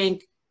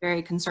bank,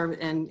 very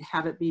conservative, and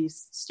have it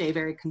stay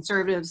very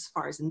conservative as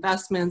far as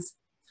investments,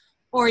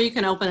 or you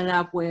can open it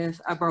up with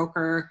a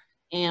broker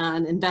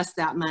and invest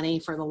that money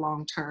for the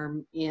long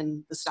term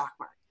in the stock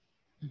market.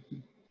 Mm-hmm.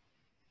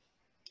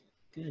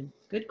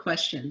 Good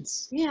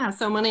questions. Yeah,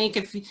 so Monique,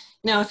 if you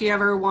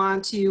ever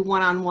want to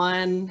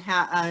one-on-one,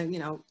 have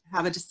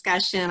a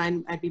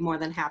discussion, I'd be more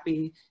than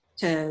happy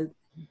to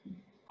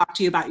talk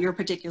to you about your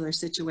particular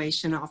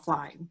situation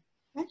offline.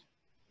 Okay?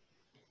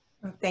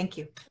 Oh, thank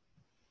you.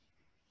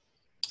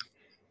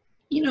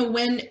 You know,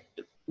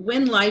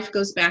 when life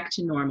goes back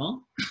to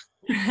normal,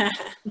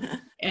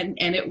 and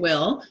it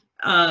will,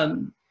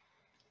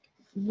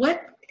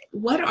 what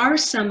are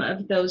some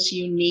of those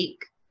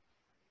unique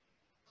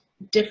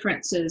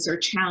differences or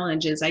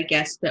challenges, I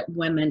guess, that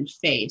women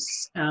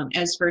face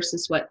as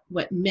versus what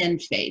men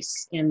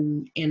face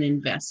in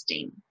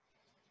investing?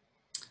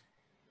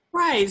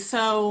 Right.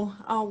 So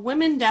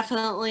women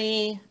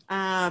definitely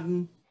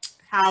have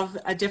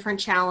different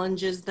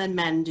challenges than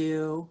men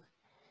do.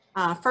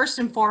 First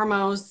and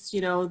foremost,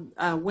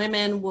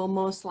 women will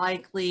most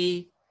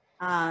likely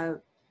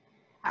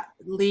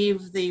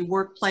leave the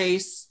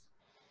workplace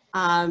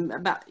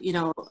to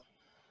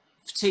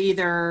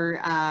either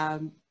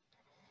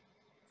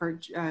for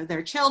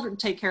their children,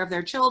 take care of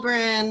their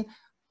children,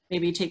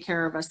 maybe take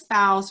care of a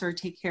spouse or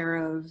take care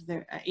of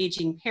their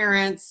aging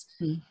parents.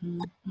 Mm-hmm.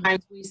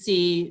 Sometimes we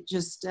see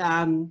just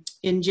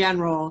in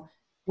general,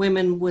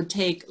 women would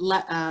take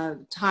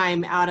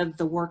time out of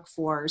the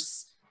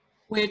workforce,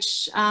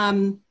 which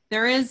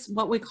there is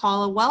what we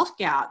call a wealth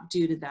gap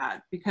due to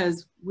that,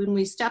 because when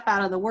we step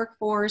out of the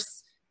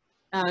workforce,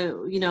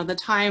 the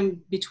time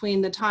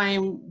between the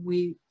time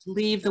we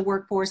leave the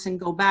workforce and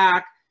go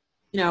back,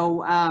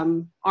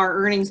 our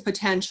earnings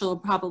potential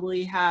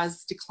probably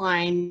has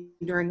declined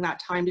during that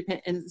time,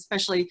 and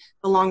especially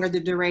the longer the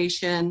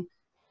duration,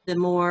 the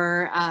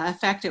more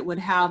effect it would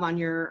have on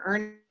your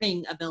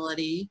earning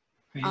ability.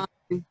 Right.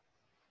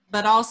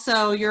 But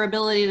also your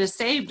ability to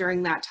save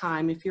during that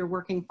time. If you're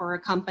working for a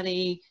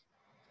company,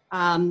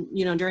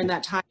 during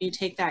that time you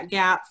take that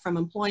gap from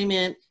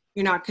employment,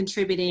 you're not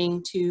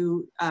contributing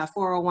to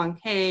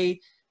 401k,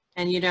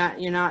 and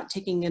you're not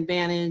taking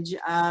advantage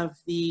of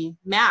the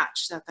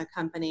match that the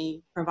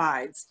company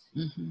provides.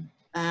 Mm-hmm.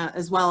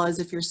 As well as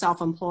if you're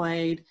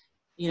self-employed,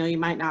 you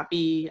might not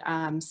be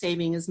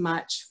saving as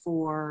much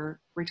for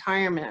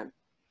retirement.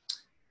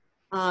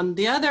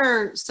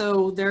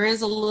 So there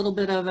is a little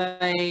bit of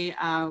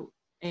a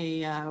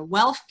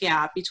wealth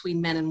gap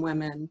between men and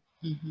women.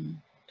 Mm-hmm.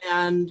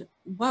 And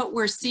what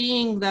we're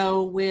seeing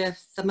though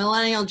with the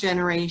millennial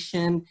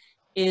generation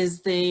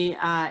is the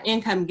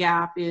income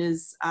gap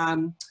is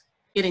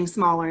getting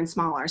smaller and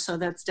smaller. So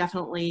that's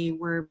definitely,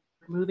 we're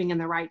moving in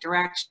the right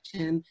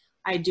direction.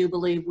 I do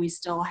believe we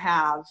still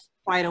have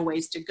quite a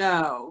ways to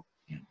go.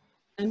 Yeah.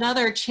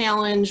 Another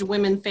challenge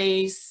women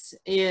face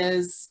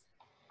is,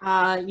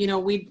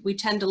 we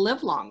tend to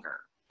live longer.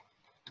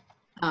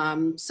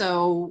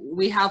 So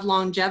we have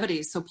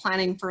longevity. So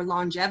planning for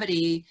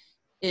longevity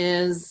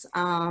is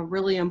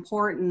really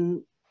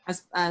important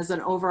as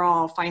an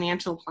overall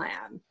financial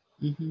plan.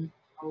 Mm-hmm.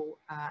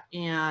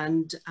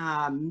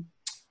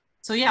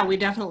 So yeah, we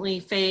definitely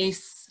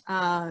face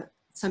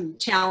some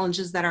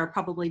challenges that are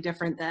probably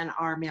different than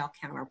our male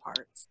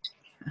counterparts.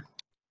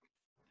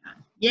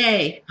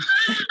 Yay.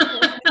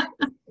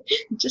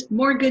 Just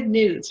more good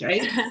news,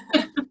 right?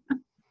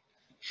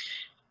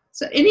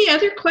 So any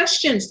other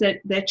questions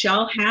that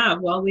y'all have?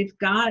 Well, we've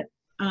got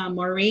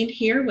Maureen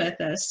here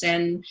with us,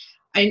 and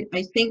I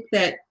think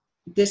that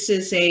this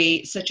is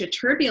such a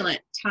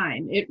turbulent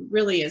time. It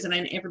really is, and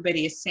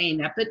everybody is saying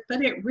that, but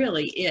it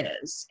really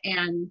is.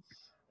 And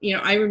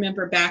I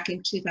remember back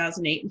in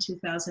 2008 and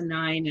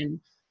 2009, and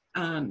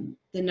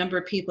the number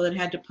of people that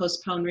had to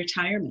postpone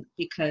retirement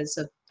because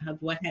of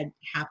what had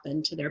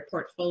happened to their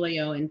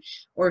portfolio,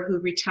 or who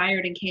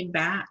retired and came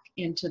back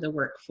into the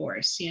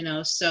workforce.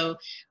 So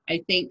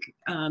I think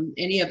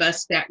any of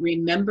us that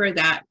remember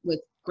that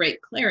with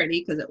great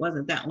clarity, because it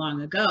wasn't that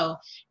long ago,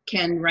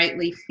 can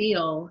rightly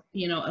feel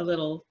a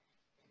little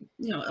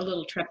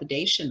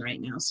trepidation right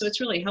now. So it's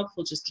really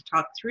helpful just to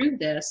talk through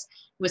this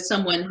with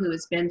someone who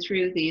has been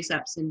through these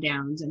ups and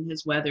downs and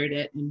has weathered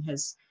it and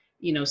has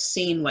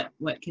seeing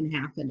what can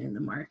happen in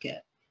the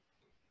market.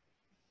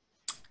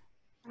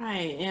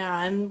 Right.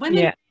 Yeah. And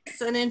women,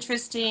 it's an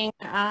interesting,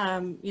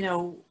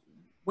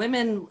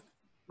 women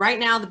right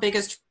now, the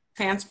biggest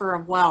transfer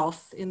of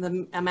wealth in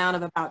the amount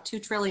of about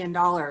 $2 trillion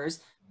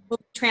will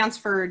be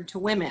transferred to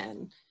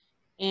women.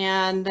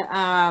 And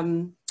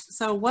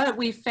so what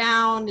we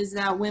found is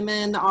that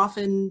women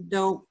often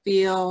don't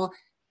feel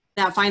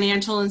that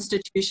financial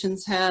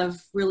institutions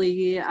have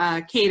really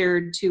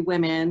catered to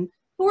women,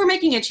 but we're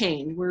making a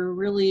change. We're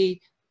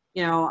really,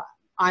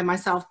 I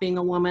myself being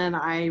a woman,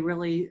 I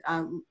really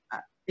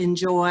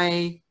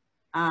enjoy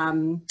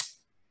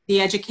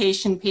the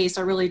education piece.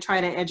 I really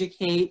try to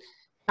educate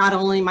not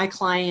only my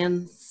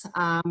clients,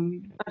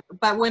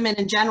 but women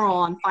in general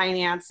on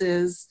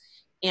finances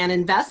and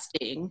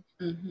investing.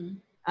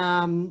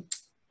 Mm-hmm.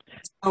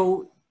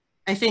 So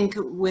I think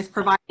with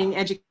providing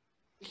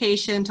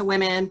education to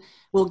women,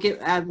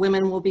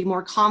 women will be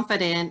more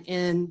confident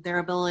in their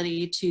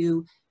ability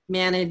to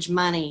manage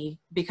money,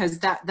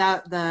 because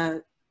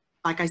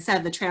like I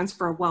said, the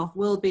transfer of wealth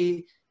will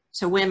be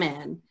to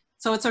women.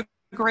 So it's a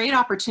great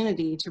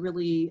opportunity to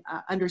really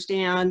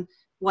understand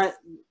what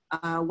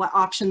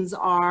options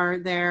are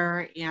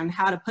there and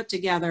how to put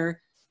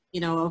together,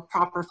 a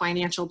proper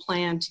financial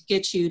plan to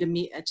get you to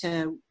meet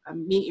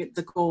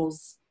the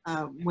goals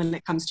when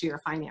it comes to your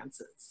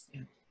finances.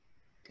 Yeah.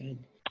 Good.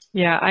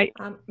 Yeah,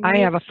 I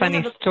have a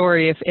funny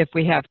story if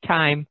we have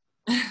time.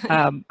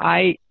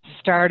 I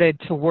started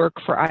to work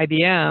for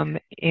IBM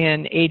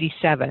in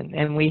 '87,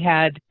 and we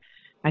had,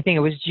 I think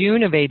it was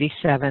June of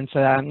 '87, so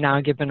I'm now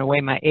giving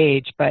away my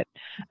age, but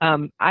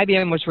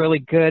IBM was really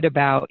good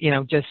about,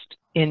 just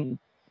in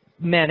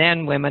men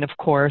and women, of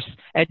course,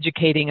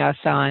 educating us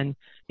on,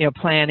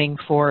 planning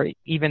for,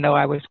 even though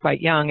I was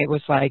quite young, it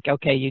was like,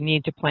 okay, you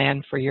need to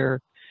plan for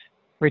your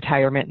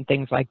retirement and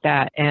things like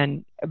that.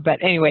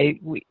 But anyway,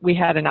 we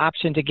had an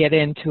option to get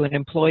into an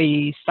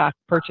employee stock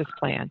purchase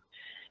plan.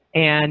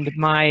 And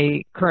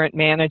my current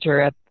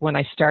manager when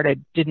I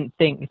started didn't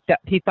think that,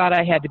 he thought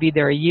I had to be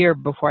there a year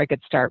before I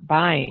could start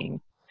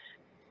buying.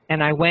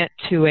 And I went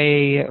to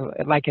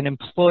an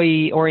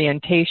employee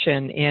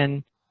orientation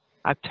in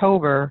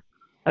October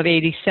of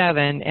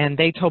 '87, and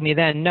they told me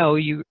then, no,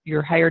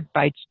 you're hired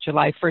by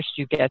July 1st,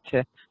 you get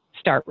to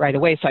start right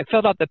away. So I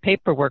filled out the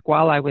paperwork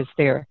while I was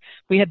there.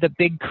 We had the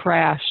big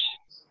crash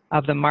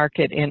of the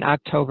market in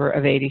October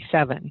of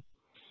 '87.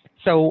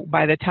 So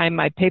by the time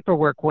my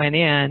paperwork went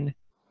in,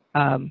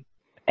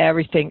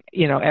 everything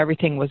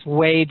was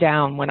way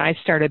down. When I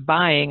started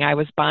buying, I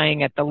was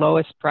buying at the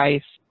lowest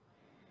price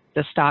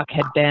the stock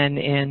had been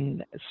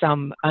in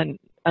some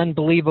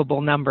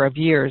unbelievable number of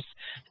years.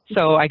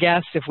 So I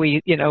guess if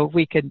we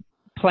could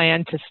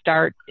plan to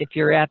start, if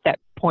you're at that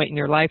point in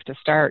your life to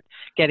start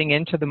getting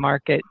into the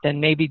market, then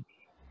maybe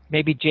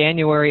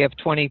January of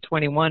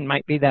 2021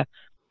 might be the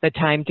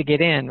time to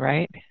get in,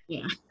 right?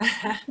 Yeah.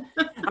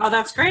 Oh,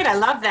 that's great. I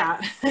love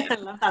that. I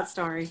love that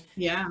story.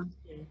 Yeah.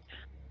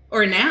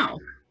 Or now.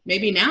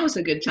 Maybe now is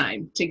a good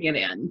time to get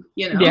in,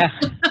 Yeah.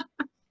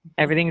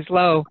 Everything's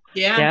low.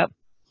 Yeah. Yep.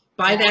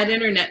 Buy that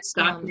internet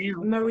stock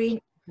now. Maureen.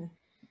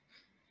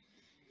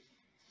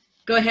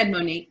 Go ahead,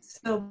 Monique.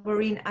 So,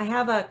 Maureen, I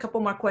have a couple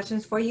more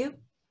questions for you.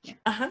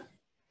 Uh-huh.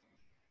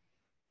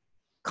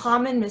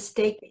 Common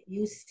mistake that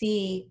you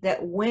see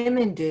that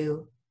women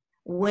do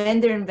when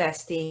they're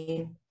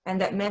investing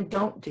and that men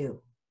don't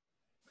do.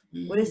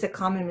 What is the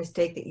common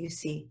mistake that you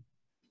see?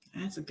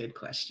 That's a good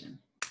question.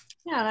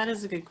 Yeah, that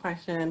is a good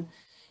question.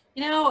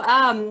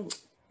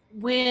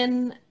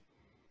 When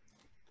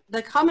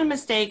the common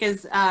mistake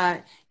is,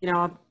 I'm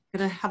going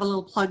to have a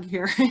little plug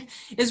here,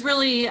 is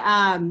really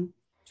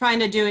trying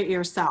to do it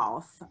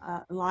yourself.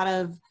 A lot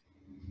of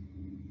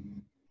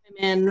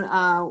women,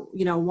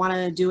 want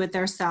to do it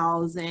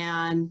themselves,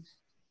 and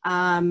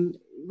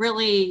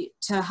really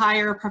to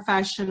hire a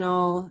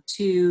professional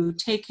to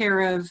take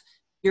care of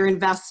your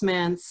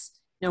investments.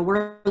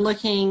 We're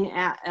looking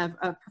at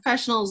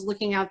professionals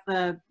looking at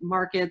the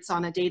markets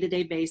on a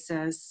day-to-day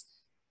basis.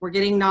 We're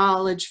getting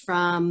knowledge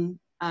from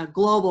our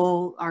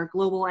global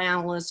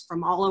analysts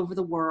from all over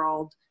the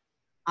world.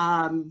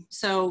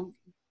 So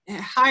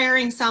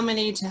hiring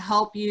somebody to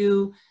help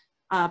you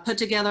put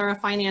together a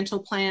financial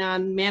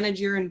plan,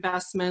 manage your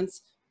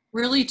investments,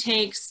 really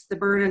takes the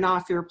burden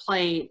off your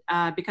plate,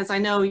 because I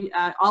know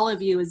all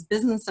of you as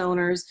business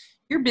owners,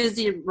 you're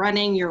busy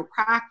running your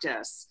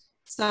practice.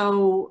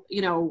 So,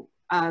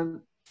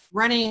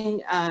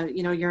 running,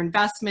 your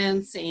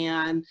investments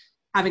and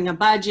having a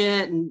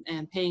budget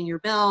and paying your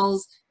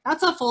bills,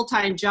 that's a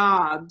full-time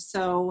job.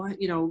 So,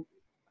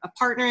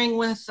 partnering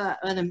with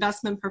an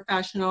investment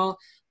professional,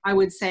 I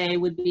would say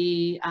would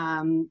be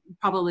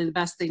probably the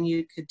best thing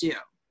you could do.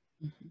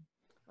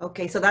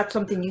 Okay, so that's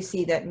something you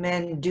see that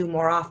men do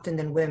more often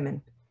than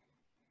women.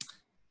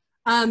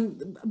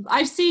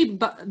 I see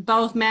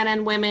both men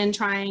and women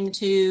trying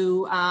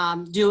to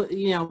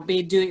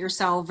be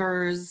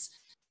do-it-yourselfers,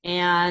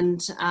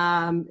 and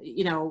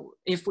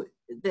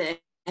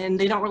and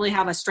they don't really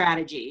have a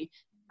strategy.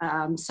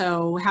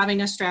 So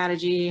having a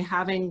strategy,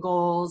 having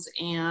goals,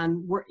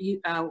 and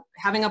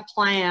having a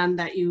plan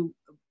that you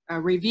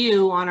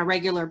review on a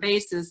regular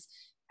basis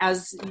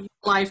as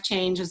life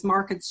changes,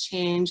 markets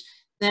change,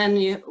 then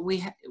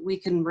we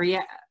can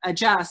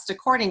adjust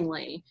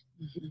accordingly.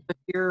 Mm-hmm. If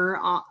you're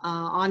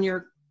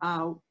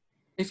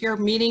if you're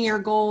meeting your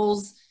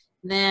goals,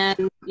 then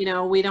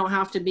we don't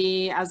have to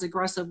be as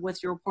aggressive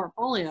with your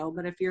portfolio.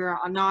 But if you're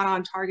not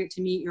on target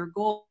to meet your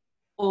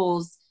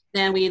goals,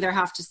 then we either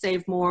have to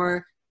save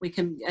more, we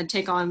can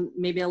take on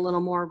maybe a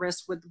little more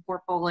risk with the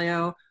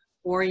portfolio,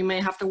 or you may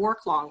have to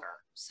work longer.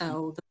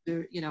 So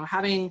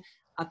having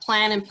a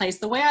plan in place.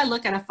 The way I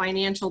look at a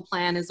financial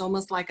plan is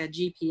almost like a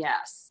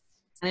GPS.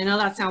 And I know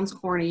that sounds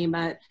corny,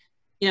 but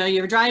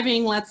you're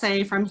driving, let's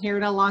say, from here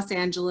to Los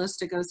Angeles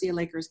to go see a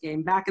Lakers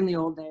game back in the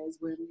old days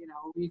when,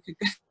 you could,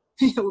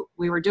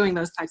 we were doing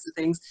those types of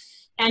things,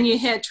 and you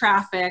hit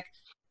traffic.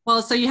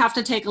 Well, so you have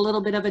to take a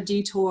little bit of a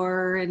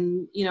detour,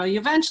 and, you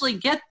eventually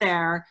get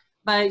there,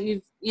 but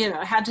you've,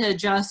 had to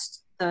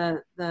adjust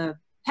the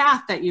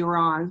path that you were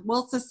on.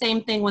 Well, it's the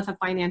same thing with a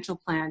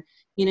financial plan.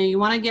 You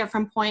want to get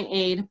from point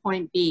A to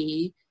point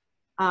B.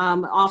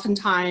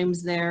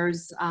 Oftentimes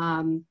there's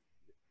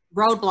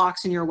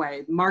roadblocks in your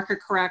way, market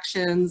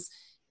corrections,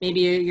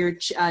 maybe your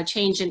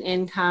change in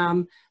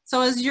income.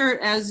 So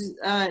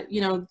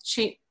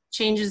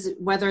changes,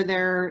 whether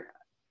they're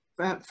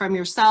from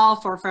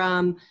yourself or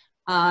from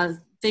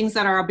things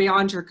that are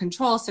beyond your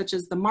control, such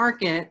as the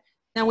market,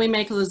 then we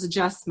make those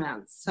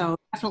adjustments. So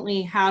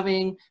definitely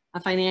having a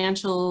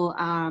financial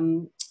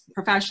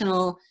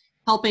professional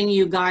helping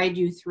you, guide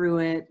you through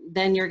it,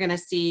 then you're going to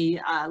see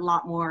a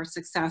lot more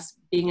success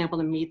being able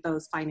to meet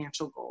those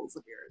financial goals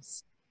of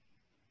yours.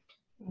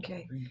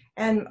 Okay.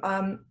 And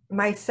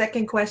my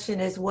second question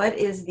is, what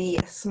is the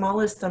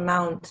smallest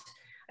amount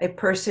a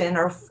person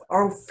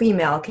or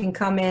female can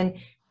come in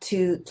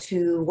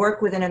to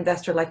work with an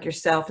investor like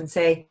yourself and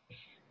say,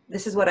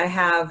 this is what I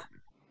have,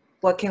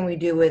 what can we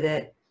do with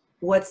it?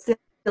 What's the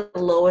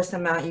lowest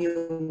amount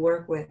you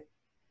work with?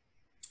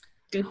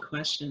 Good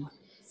question.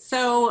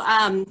 So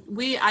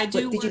Did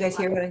you guys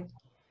hear what I?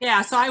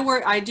 Yeah, so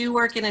I do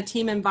work in a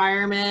team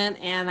environment,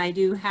 and I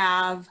do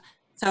have,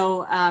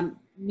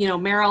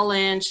 Merrill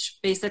Lynch,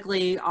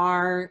 basically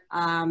our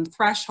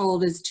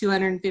threshold is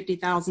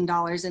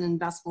 $250,000 in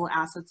investable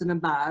assets and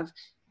above.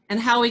 And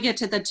how we get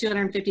to the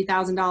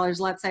 $250,000,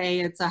 let's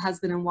say it's a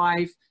husband and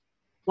wife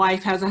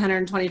has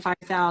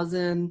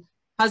 125,000,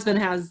 husband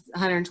has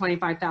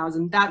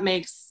 125,000, that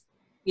makes,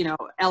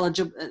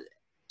 eligible,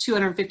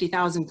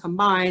 250,000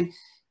 combined,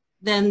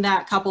 then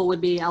that couple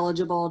would be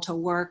eligible to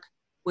work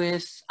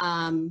with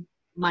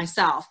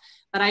myself.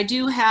 But I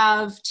do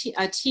have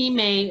a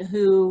teammate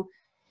who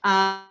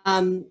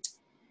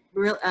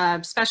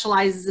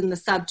specializes in the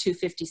sub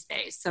 250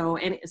 space. So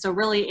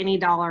really any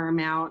dollar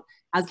amount,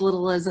 as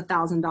little as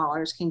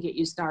 $1,000, can get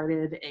you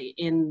started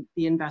in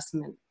the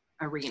investment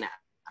arena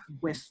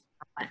with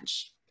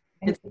Lynch.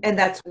 And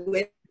that's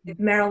with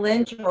Merrill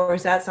Lynch, or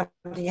is that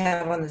something you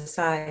have on the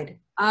side?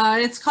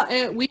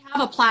 We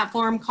have a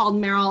platform called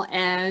Merrill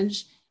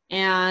Edge,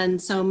 and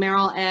so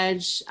Merrill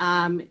Edge,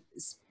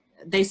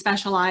 they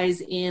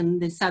specialize in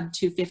the sub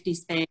 250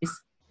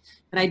 space.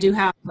 But I do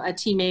have a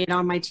teammate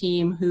on my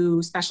team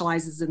who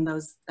specializes in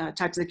those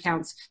types of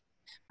accounts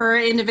for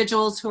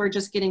individuals who are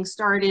just getting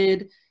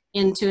started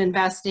into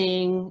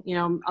investing.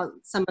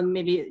 Some of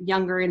maybe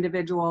younger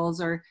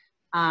individuals, or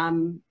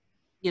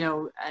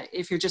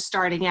if you're just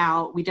starting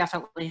out, we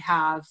definitely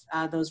have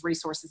those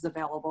resources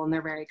available, and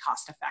they're very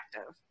cost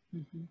effective.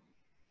 Mm-hmm.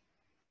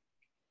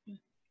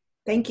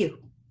 Thank you.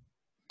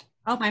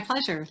 Oh, my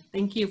pleasure.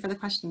 Thank you for the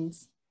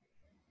questions.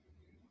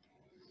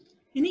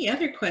 Any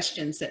other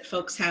questions that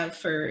folks have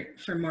for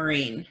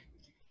Maureen?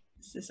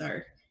 This is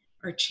our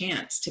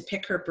chance to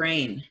pick her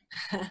brain.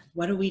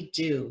 What do we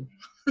do?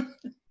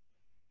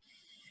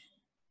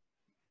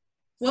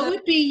 What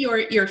would be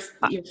your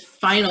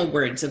final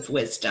words of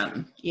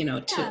wisdom, to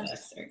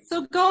us?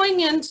 So going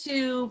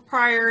into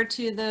prior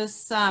to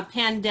this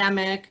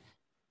pandemic,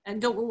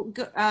 and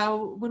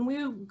when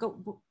we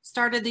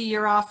started the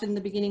year off in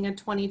the beginning of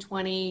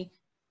 2020,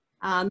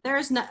 so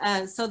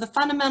the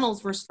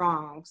fundamentals were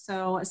strong.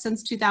 So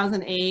since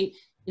 2008,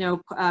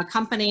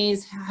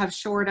 companies have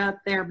shored up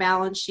their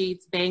balance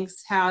sheets.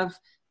 Banks have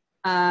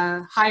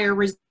higher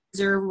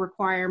reserve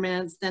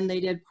requirements than they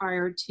did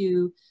prior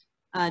to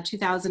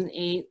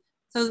 2008.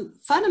 So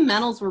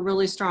fundamentals were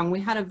really strong.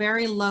 We had a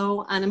very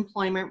low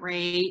unemployment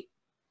rate,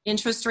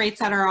 interest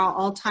rates at our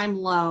all-time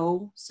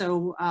low.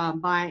 So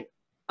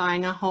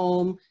buying a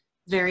home,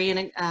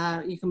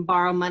 you can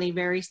borrow money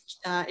very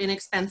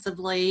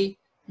inexpensively.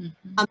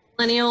 Mm-hmm.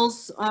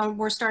 Millennials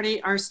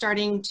are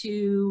starting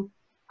to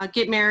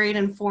get married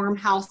and form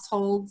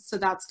households, so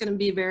that's going to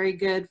be very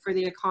good for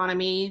the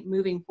economy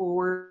moving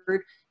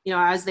forward.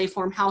 As they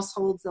form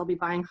households, they'll be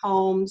buying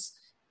homes,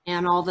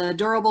 and all the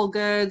durable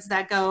goods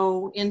that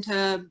go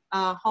into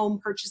home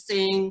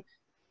purchasing,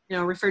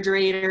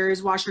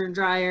 refrigerators, washer and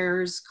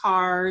dryers,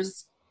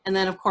 cars, and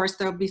then of course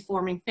they'll be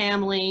forming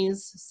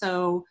families.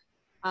 So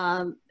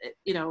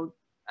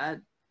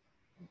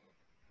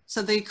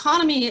so the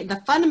economy,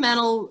 the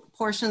fundamental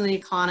portion of the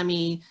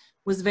economy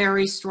was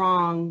very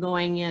strong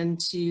going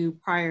into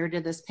prior to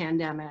this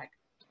pandemic.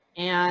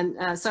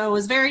 And so it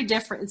was very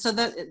different. So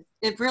that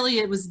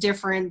it was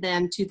different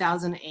than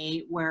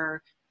 2008,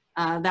 where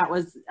that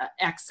was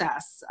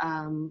excess,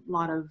 a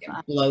lot of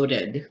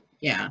bloated.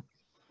 Yeah.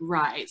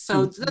 Right.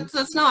 So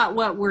that's not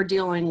what we're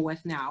dealing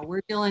with now.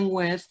 We're dealing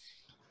with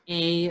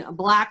a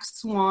black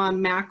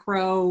swan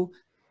macro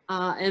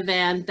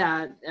event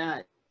that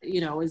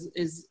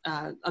is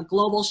a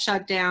global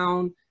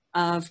shutdown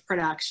of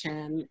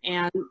production,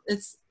 and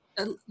it's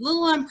a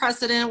little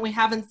unprecedented. We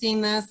haven't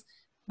seen this,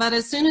 but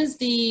as soon as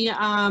we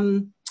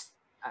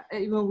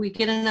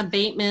get an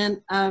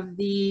abatement of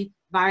the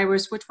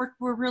virus, which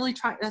we're really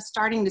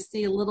starting to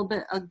see a little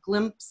bit a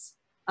glimpse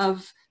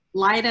of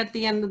light at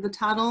the end of the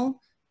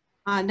tunnel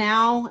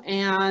now,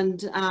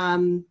 and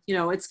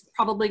it's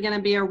probably going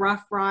to be a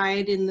rough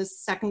ride in the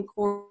second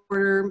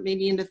quarter,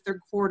 maybe into third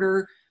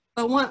quarter.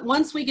 But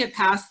once we get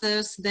past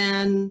this,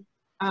 then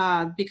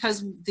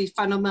because the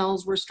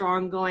fundamentals were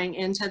strong going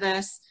into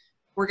this,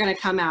 we're going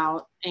to come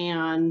out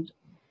and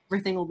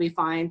everything will be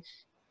fine.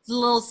 It's a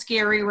little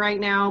scary right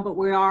now, but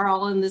we are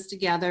all in this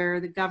together.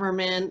 The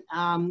government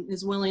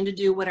is willing to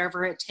do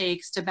whatever it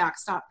takes to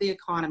backstop the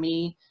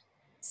economy.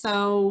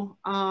 So,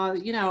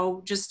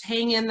 just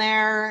hang in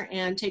there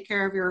and take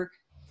care of your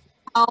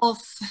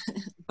health,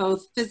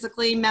 both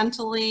physically,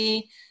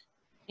 mentally,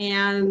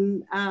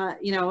 and,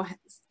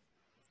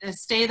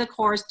 stay the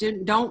course.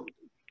 Don't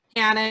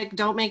panic.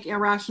 Don't make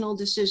irrational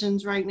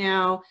decisions right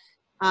now.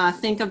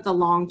 Think of the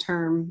long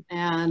term.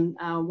 And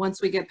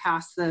once we get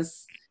past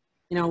this,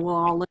 we'll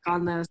all look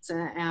on this,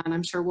 and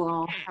I'm sure we'll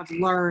all have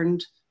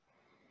learned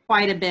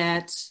quite a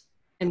bit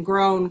and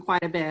grown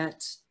quite a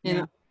bit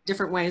in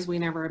different ways we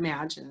never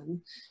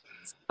imagined.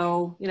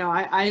 So,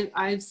 I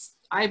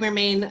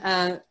remain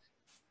I'm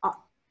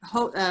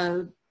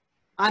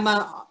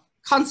a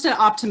constant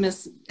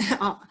optimist.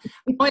 I'm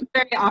always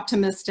very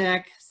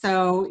optimistic.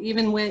 So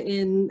even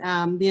in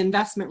the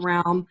investment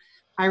realm,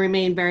 I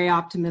remain very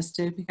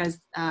optimistic because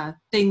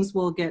things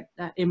will get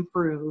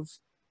improve,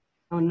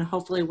 and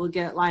hopefully we'll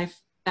get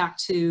life back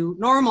to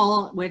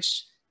normal,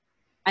 which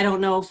I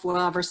don't know if we'll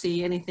ever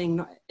see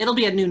anything. It'll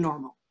be a new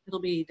normal. It'll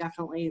be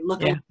definitely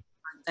looking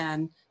different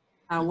than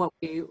what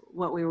we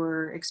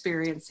were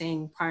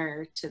experiencing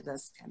prior to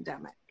this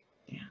pandemic.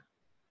 Yeah.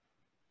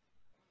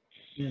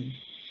 Good.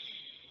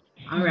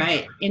 All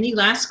right. Any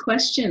last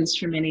questions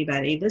from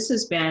anybody? This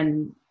has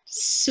been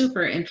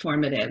super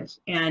informative,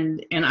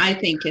 and I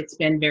think it's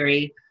been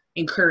very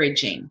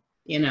encouraging,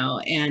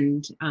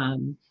 and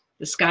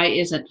the sky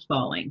isn't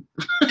falling.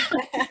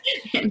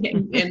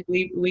 and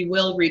we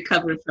will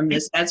recover from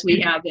this as we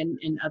have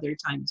in other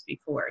times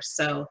before.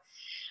 So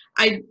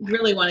I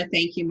really want to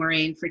thank you,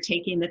 Maureen, for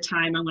taking the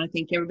time. I want to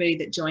thank everybody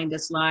that joined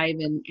us live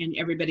and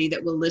everybody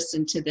that will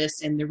listen to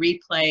this in the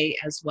replay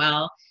as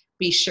well.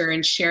 Be sure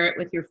and share it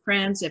with your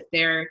friends. If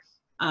they're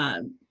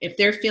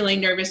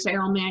feeling nervous, say,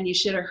 oh man, you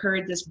should have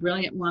heard this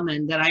brilliant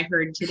woman that I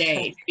heard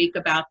today speak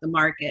about the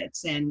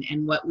markets and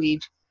what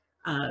we've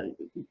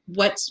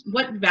what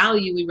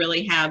value we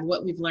really have,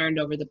 what we've learned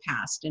over the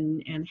past,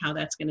 and how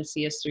that's going to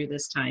see us through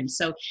this time.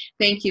 So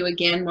thank you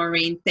again,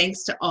 Maureen.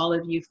 Thanks to all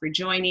of you for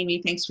joining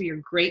me. Thanks for your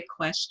great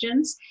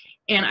questions.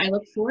 And I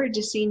look forward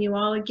to seeing you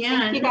all again.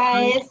 Thank you,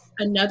 guys.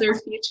 On another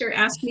future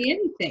Ask Me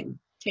Anything.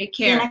 Take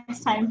care. See you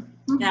next time.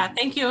 Yeah,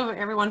 thank you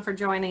everyone for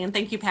joining, and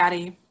thank you,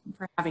 Patty,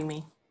 for having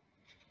me.